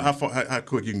this. How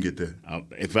quick you can get there?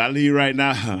 If I leave right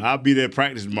now, I'll be there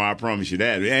practice tomorrow. I promise you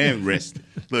that. And rest.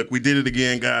 Look, we did it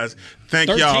again, guys. Thank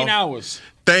 13 y'all. 13 hours.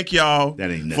 Thank y'all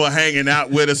for hanging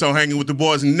out with us on Hanging with the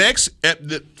Boys. Next,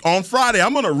 on Friday,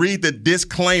 I'm going to read the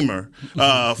disclaimer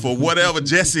for whatever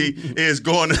Jesse is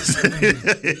going to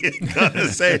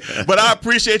say. But I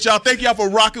appreciate y'all. Thank y'all for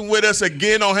rocking with us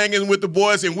again on Hanging with the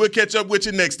Boys, and we'll catch up with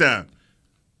you next time.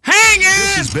 Hanging!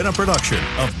 This has been a production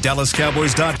of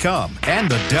DallasCowboys.com and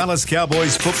the Dallas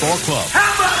Cowboys Football Club.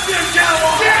 How about this,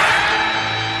 Cowboys?